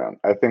Square Garden.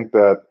 I think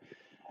that,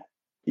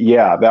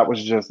 yeah,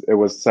 it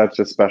was such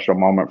a special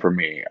moment for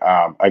me.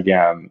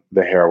 Again,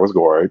 the hair was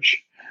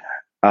gorge.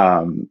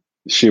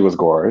 She was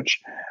gorge.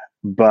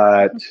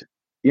 But,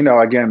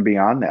 again,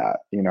 beyond that,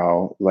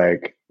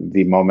 like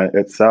the moment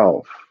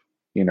itself,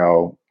 you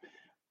know,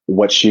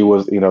 what she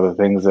was, the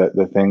things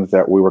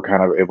that we were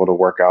kind of able to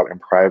work out in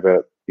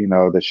private,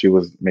 that she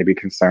was maybe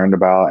concerned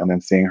about, and then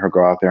seeing her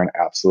go out there and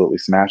absolutely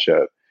smash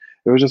it.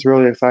 It was just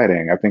really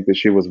exciting. I think that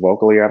she was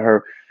vocally at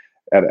her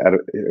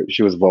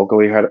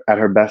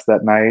best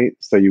that night.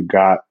 So you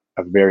got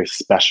a very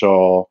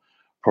special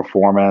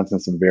performance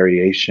and some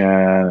variation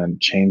and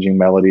changing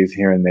melodies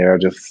here and there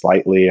just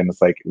slightly. And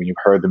it's like when you've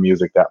heard the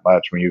music that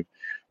much, when you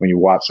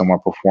watch someone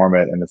perform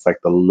it, and it's like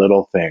the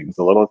little things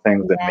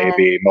that Yeah.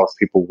 maybe most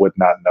people would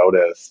not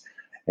notice.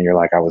 And you're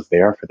like, I was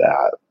there for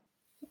that.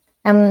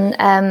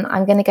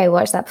 I'm going to go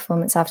watch that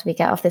performance after we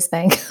get off this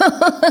phone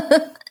call.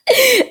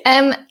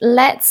 I'm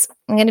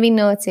going to be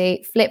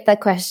naughty, flip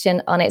that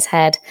question on its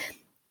head.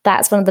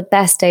 That's one of the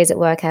best days at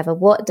work ever.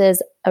 What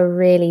does a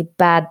really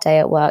bad day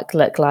at work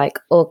look like?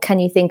 Or can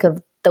you think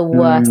of the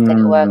worst day at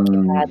work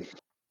you've had?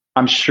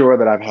 I'm sure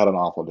that I've had an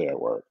awful day at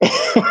work.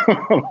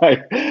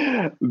 Like,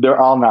 they're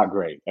all not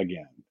great.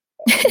 Again,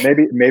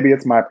 maybe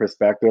it's my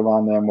perspective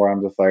on them, where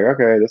I'm just like,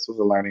 okay, this was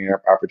a learning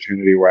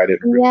opportunity where I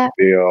didn't really Yeah.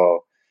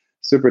 feel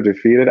super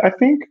defeated. I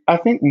think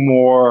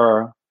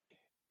more,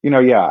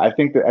 yeah, I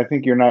think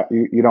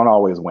you don't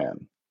always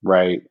win,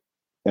 right?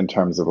 In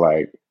terms of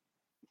like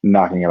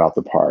knocking it out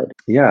the park.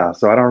 Yeah.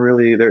 So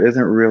there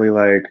isn't really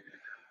like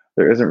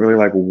There isn't really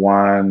like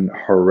one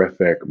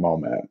horrific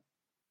moment.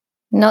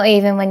 Not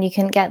even when you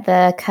couldn't get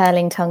the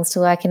curling tongs to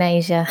work in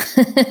Asia.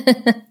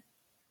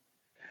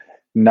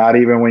 Not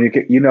even when you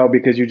can,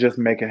 because you just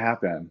make it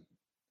happen.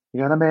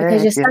 You gotta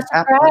Because you're make it such a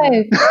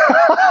happen.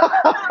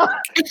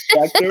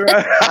 That's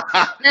right.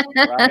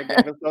 Right.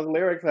 Give us those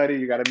lyrics, honey.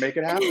 You gotta make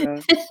it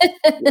happen.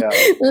 Yeah.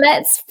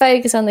 Let's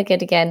focus on the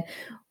good again.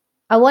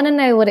 I want to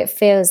know what it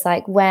feels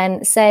like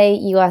when, say,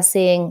 you are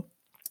seeing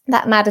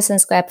that Madison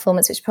Square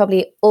performance, which is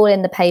probably all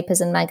in the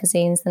papers and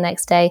magazines the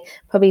next day,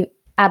 probably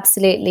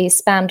absolutely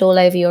spammed all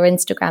over your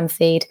Instagram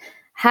feed.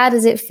 How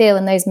does it feel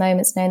in those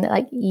moments knowing that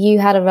like you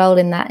had a role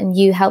in that and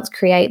you helped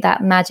create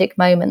that magic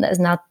moment that has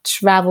now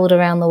traveled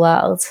around the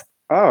world?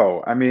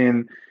 Oh, I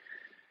mean,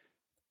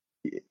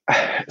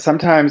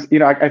 sometimes,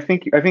 I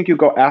think you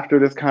go after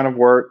this kind of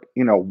work,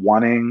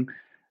 wanting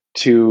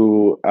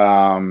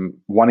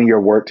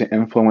your work to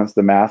influence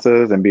the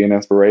masses and be an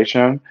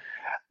inspiration.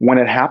 When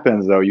it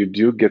happens, though, you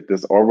do get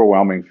this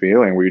overwhelming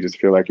feeling where you just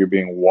feel like you're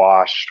being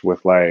washed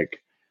with like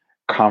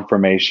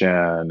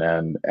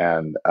confirmation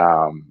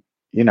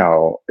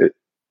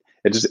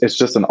it's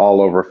just an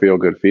all over feel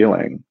good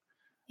feeling.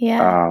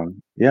 Yeah.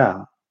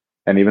 Yeah.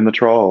 And even the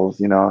trolls,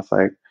 it's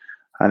like,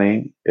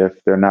 honey,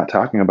 if they're not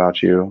talking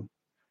about you,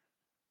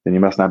 then you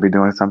must not be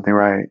doing something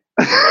right.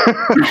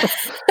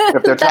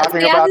 If they're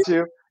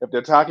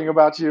talking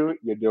about you,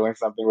 you're doing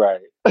something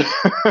right.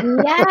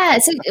 Yeah.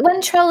 So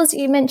when trolls,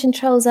 you mentioned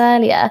trolls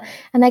earlier,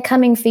 and they're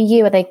coming for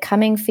you. Are they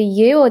coming for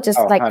you or just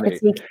Oh, like honey,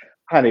 critique?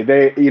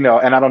 they,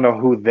 and I don't know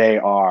who they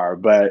are,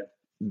 but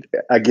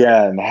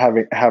again,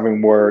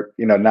 having worked,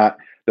 not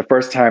the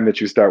first time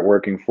that you start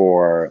working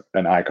for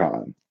an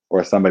icon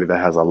or somebody that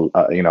has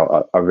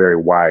a very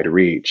wide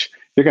reach,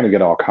 you're going to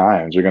get all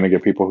kinds. You're going to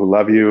get people who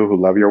love you, who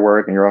love your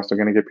work, and you're also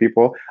going to get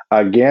people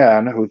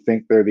again who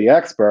think they're the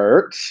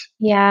expert,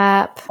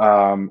 Yep.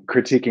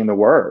 critiquing the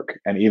work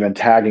and even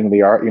tagging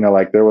the art.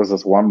 Like there was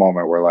this one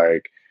moment where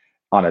like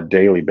on a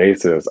daily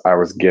basis, I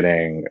was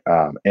getting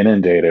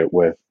inundated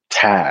with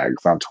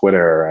tags on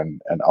Twitter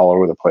and all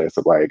over the place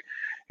of like,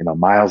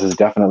 Miles is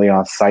definitely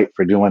on site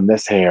for doing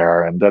this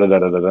hair and da da da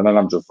da da. And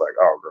I'm just like,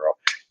 oh girl,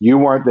 you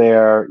weren't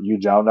there. You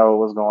don't know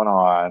what was going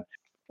on.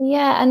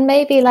 Yeah, and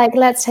maybe like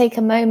let's take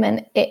a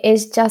moment. It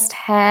is just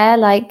hair.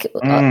 Like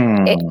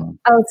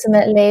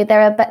ultimately,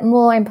 there are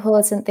more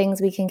important things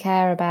we can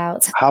care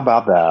about. How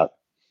about that?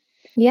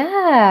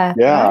 Yeah,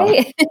 Yeah.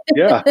 right.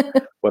 Yeah.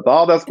 With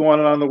all that's going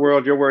on in the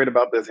world, you're worried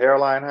about this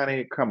hairline,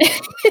 honey? Come on.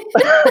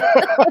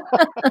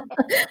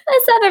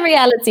 Let's have a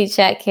reality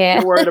check here.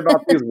 You're worried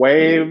about these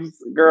waves,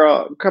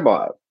 girl? Come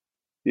on.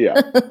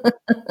 Yeah.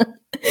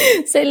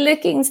 So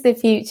looking to the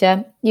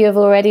future, you have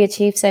already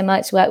achieved so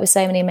much, worked with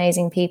so many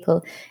amazing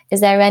people. Is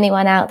there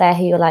anyone out there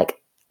who you're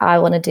like, I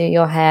want to do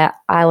your hair,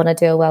 I want to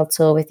do a world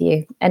tour with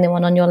you?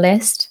 Anyone on your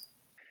list?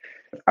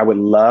 I would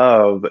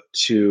love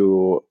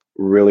to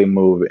really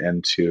move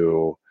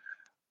into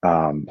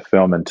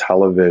film and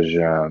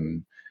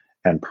television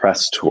and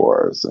press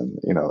tours. And,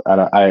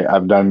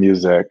 I've done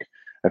music.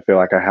 I feel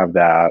like I have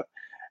that.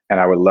 And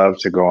I would love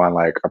to go on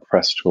like a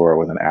press tour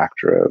with an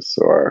actress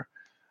or,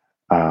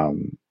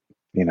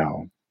 you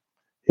know,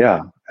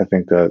 yeah, I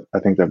think that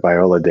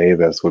Viola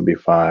Davis would be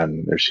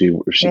fun if she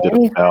did a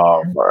Really?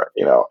 film or,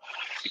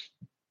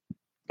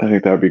 I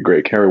think that would be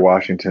great. Kerry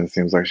Washington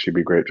seems like she'd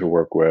be great to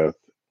work with.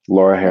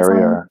 Laura It's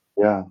Harrier.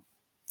 Yeah.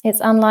 It's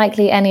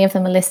unlikely any of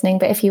them are listening,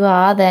 but if you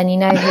are, then you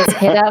know who to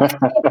hit up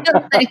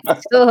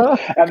next door.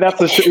 And that's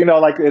like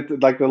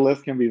it's like the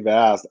list can be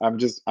vast. I'm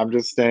just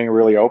staying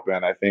really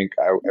open. I think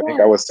I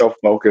Yeah. was so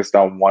focused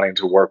on wanting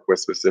to work with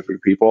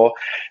specific people,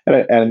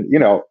 and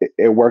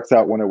it works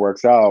out when it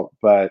works out.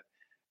 But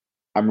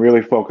I'm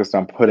really focused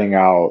on putting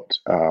out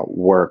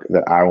work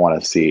that I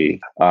want to see.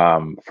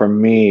 For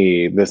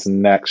me, this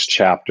next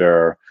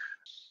chapter,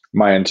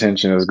 my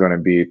intention is going to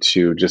be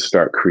to just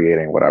start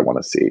creating what I want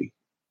to see.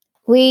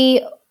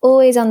 We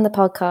always on the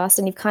podcast,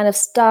 and you've kind of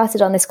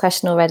started on this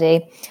question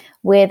already,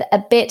 with a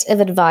bit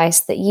of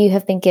advice that you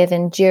have been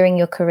given during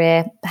your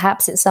career.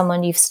 Perhaps it's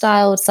someone you've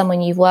styled,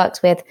 someone you've worked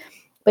with,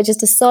 but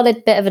just a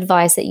solid bit of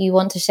advice that you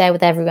want to share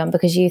with everyone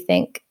because you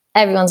think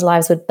everyone's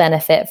lives would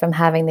benefit from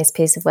having this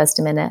piece of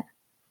wisdom in it.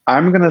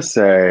 I'm going to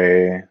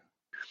say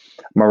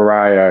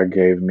Mariah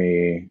gave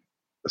me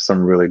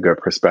some really good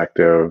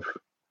perspective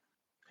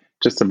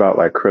just about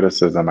like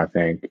criticism. I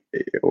think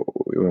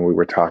when we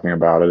were talking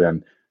about it,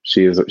 and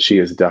she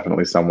is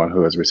definitely someone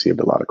who has received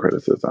a lot of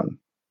criticism.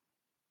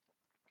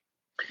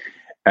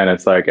 And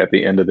it's like at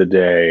the end of the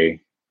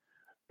day,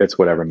 it's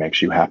whatever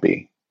makes you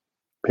happy,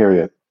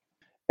 period.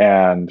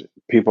 And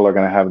people are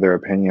going to have their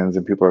opinions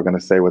and people are going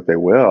to say what they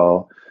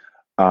will.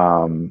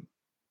 Um,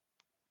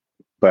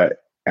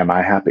 but am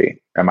I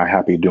happy? Am I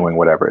happy doing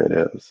whatever it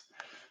is?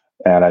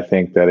 And I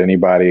think that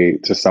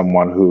to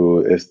someone who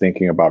is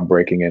thinking about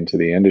breaking into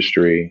the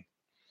industry,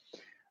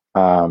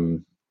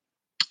 um,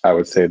 I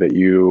would say that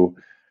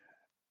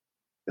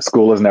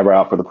school is never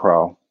out for the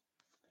pro.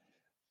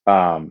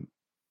 Um,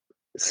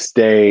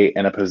 Stay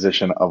in a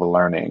position of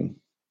learning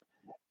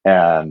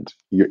and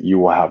you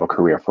will have a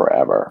career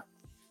forever.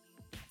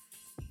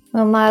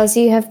 Well, Miles,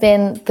 you have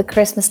been the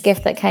Christmas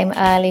gift that came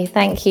early.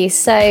 Thank you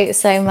so,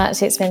 so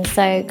much. It's been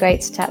so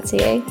great to chat to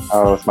you.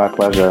 Oh, it's my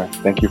pleasure.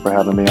 Thank you for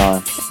having me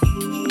on.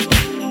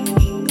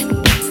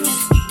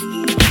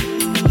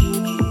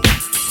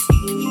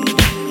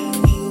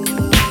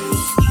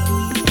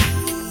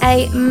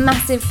 A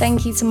massive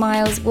thank you to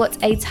Miles. What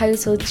a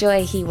total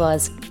joy he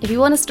was. If you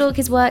want to stalk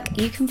his work,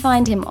 you can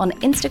find him on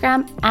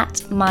Instagram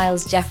at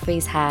Miles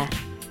Jeffries Hair.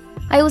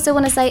 I also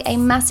want to say a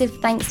massive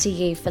thanks to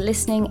you for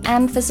listening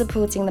and for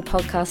supporting the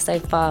podcast so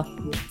far.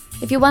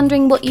 If you're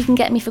wondering what you can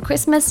get me for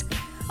Christmas,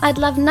 I'd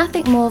love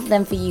nothing more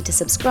than for you to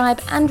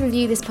subscribe and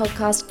review this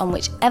podcast on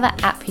whichever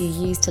app you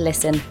use to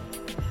listen.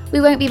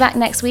 We won't be back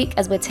next week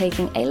as we're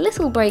taking a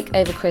little break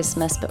over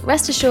Christmas, but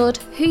rest assured,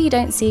 Who You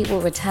Don't See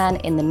will return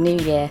in the new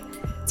year.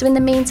 So in the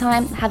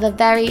meantime, have a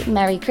very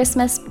Merry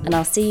Christmas and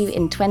I'll see you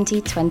in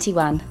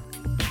 2021.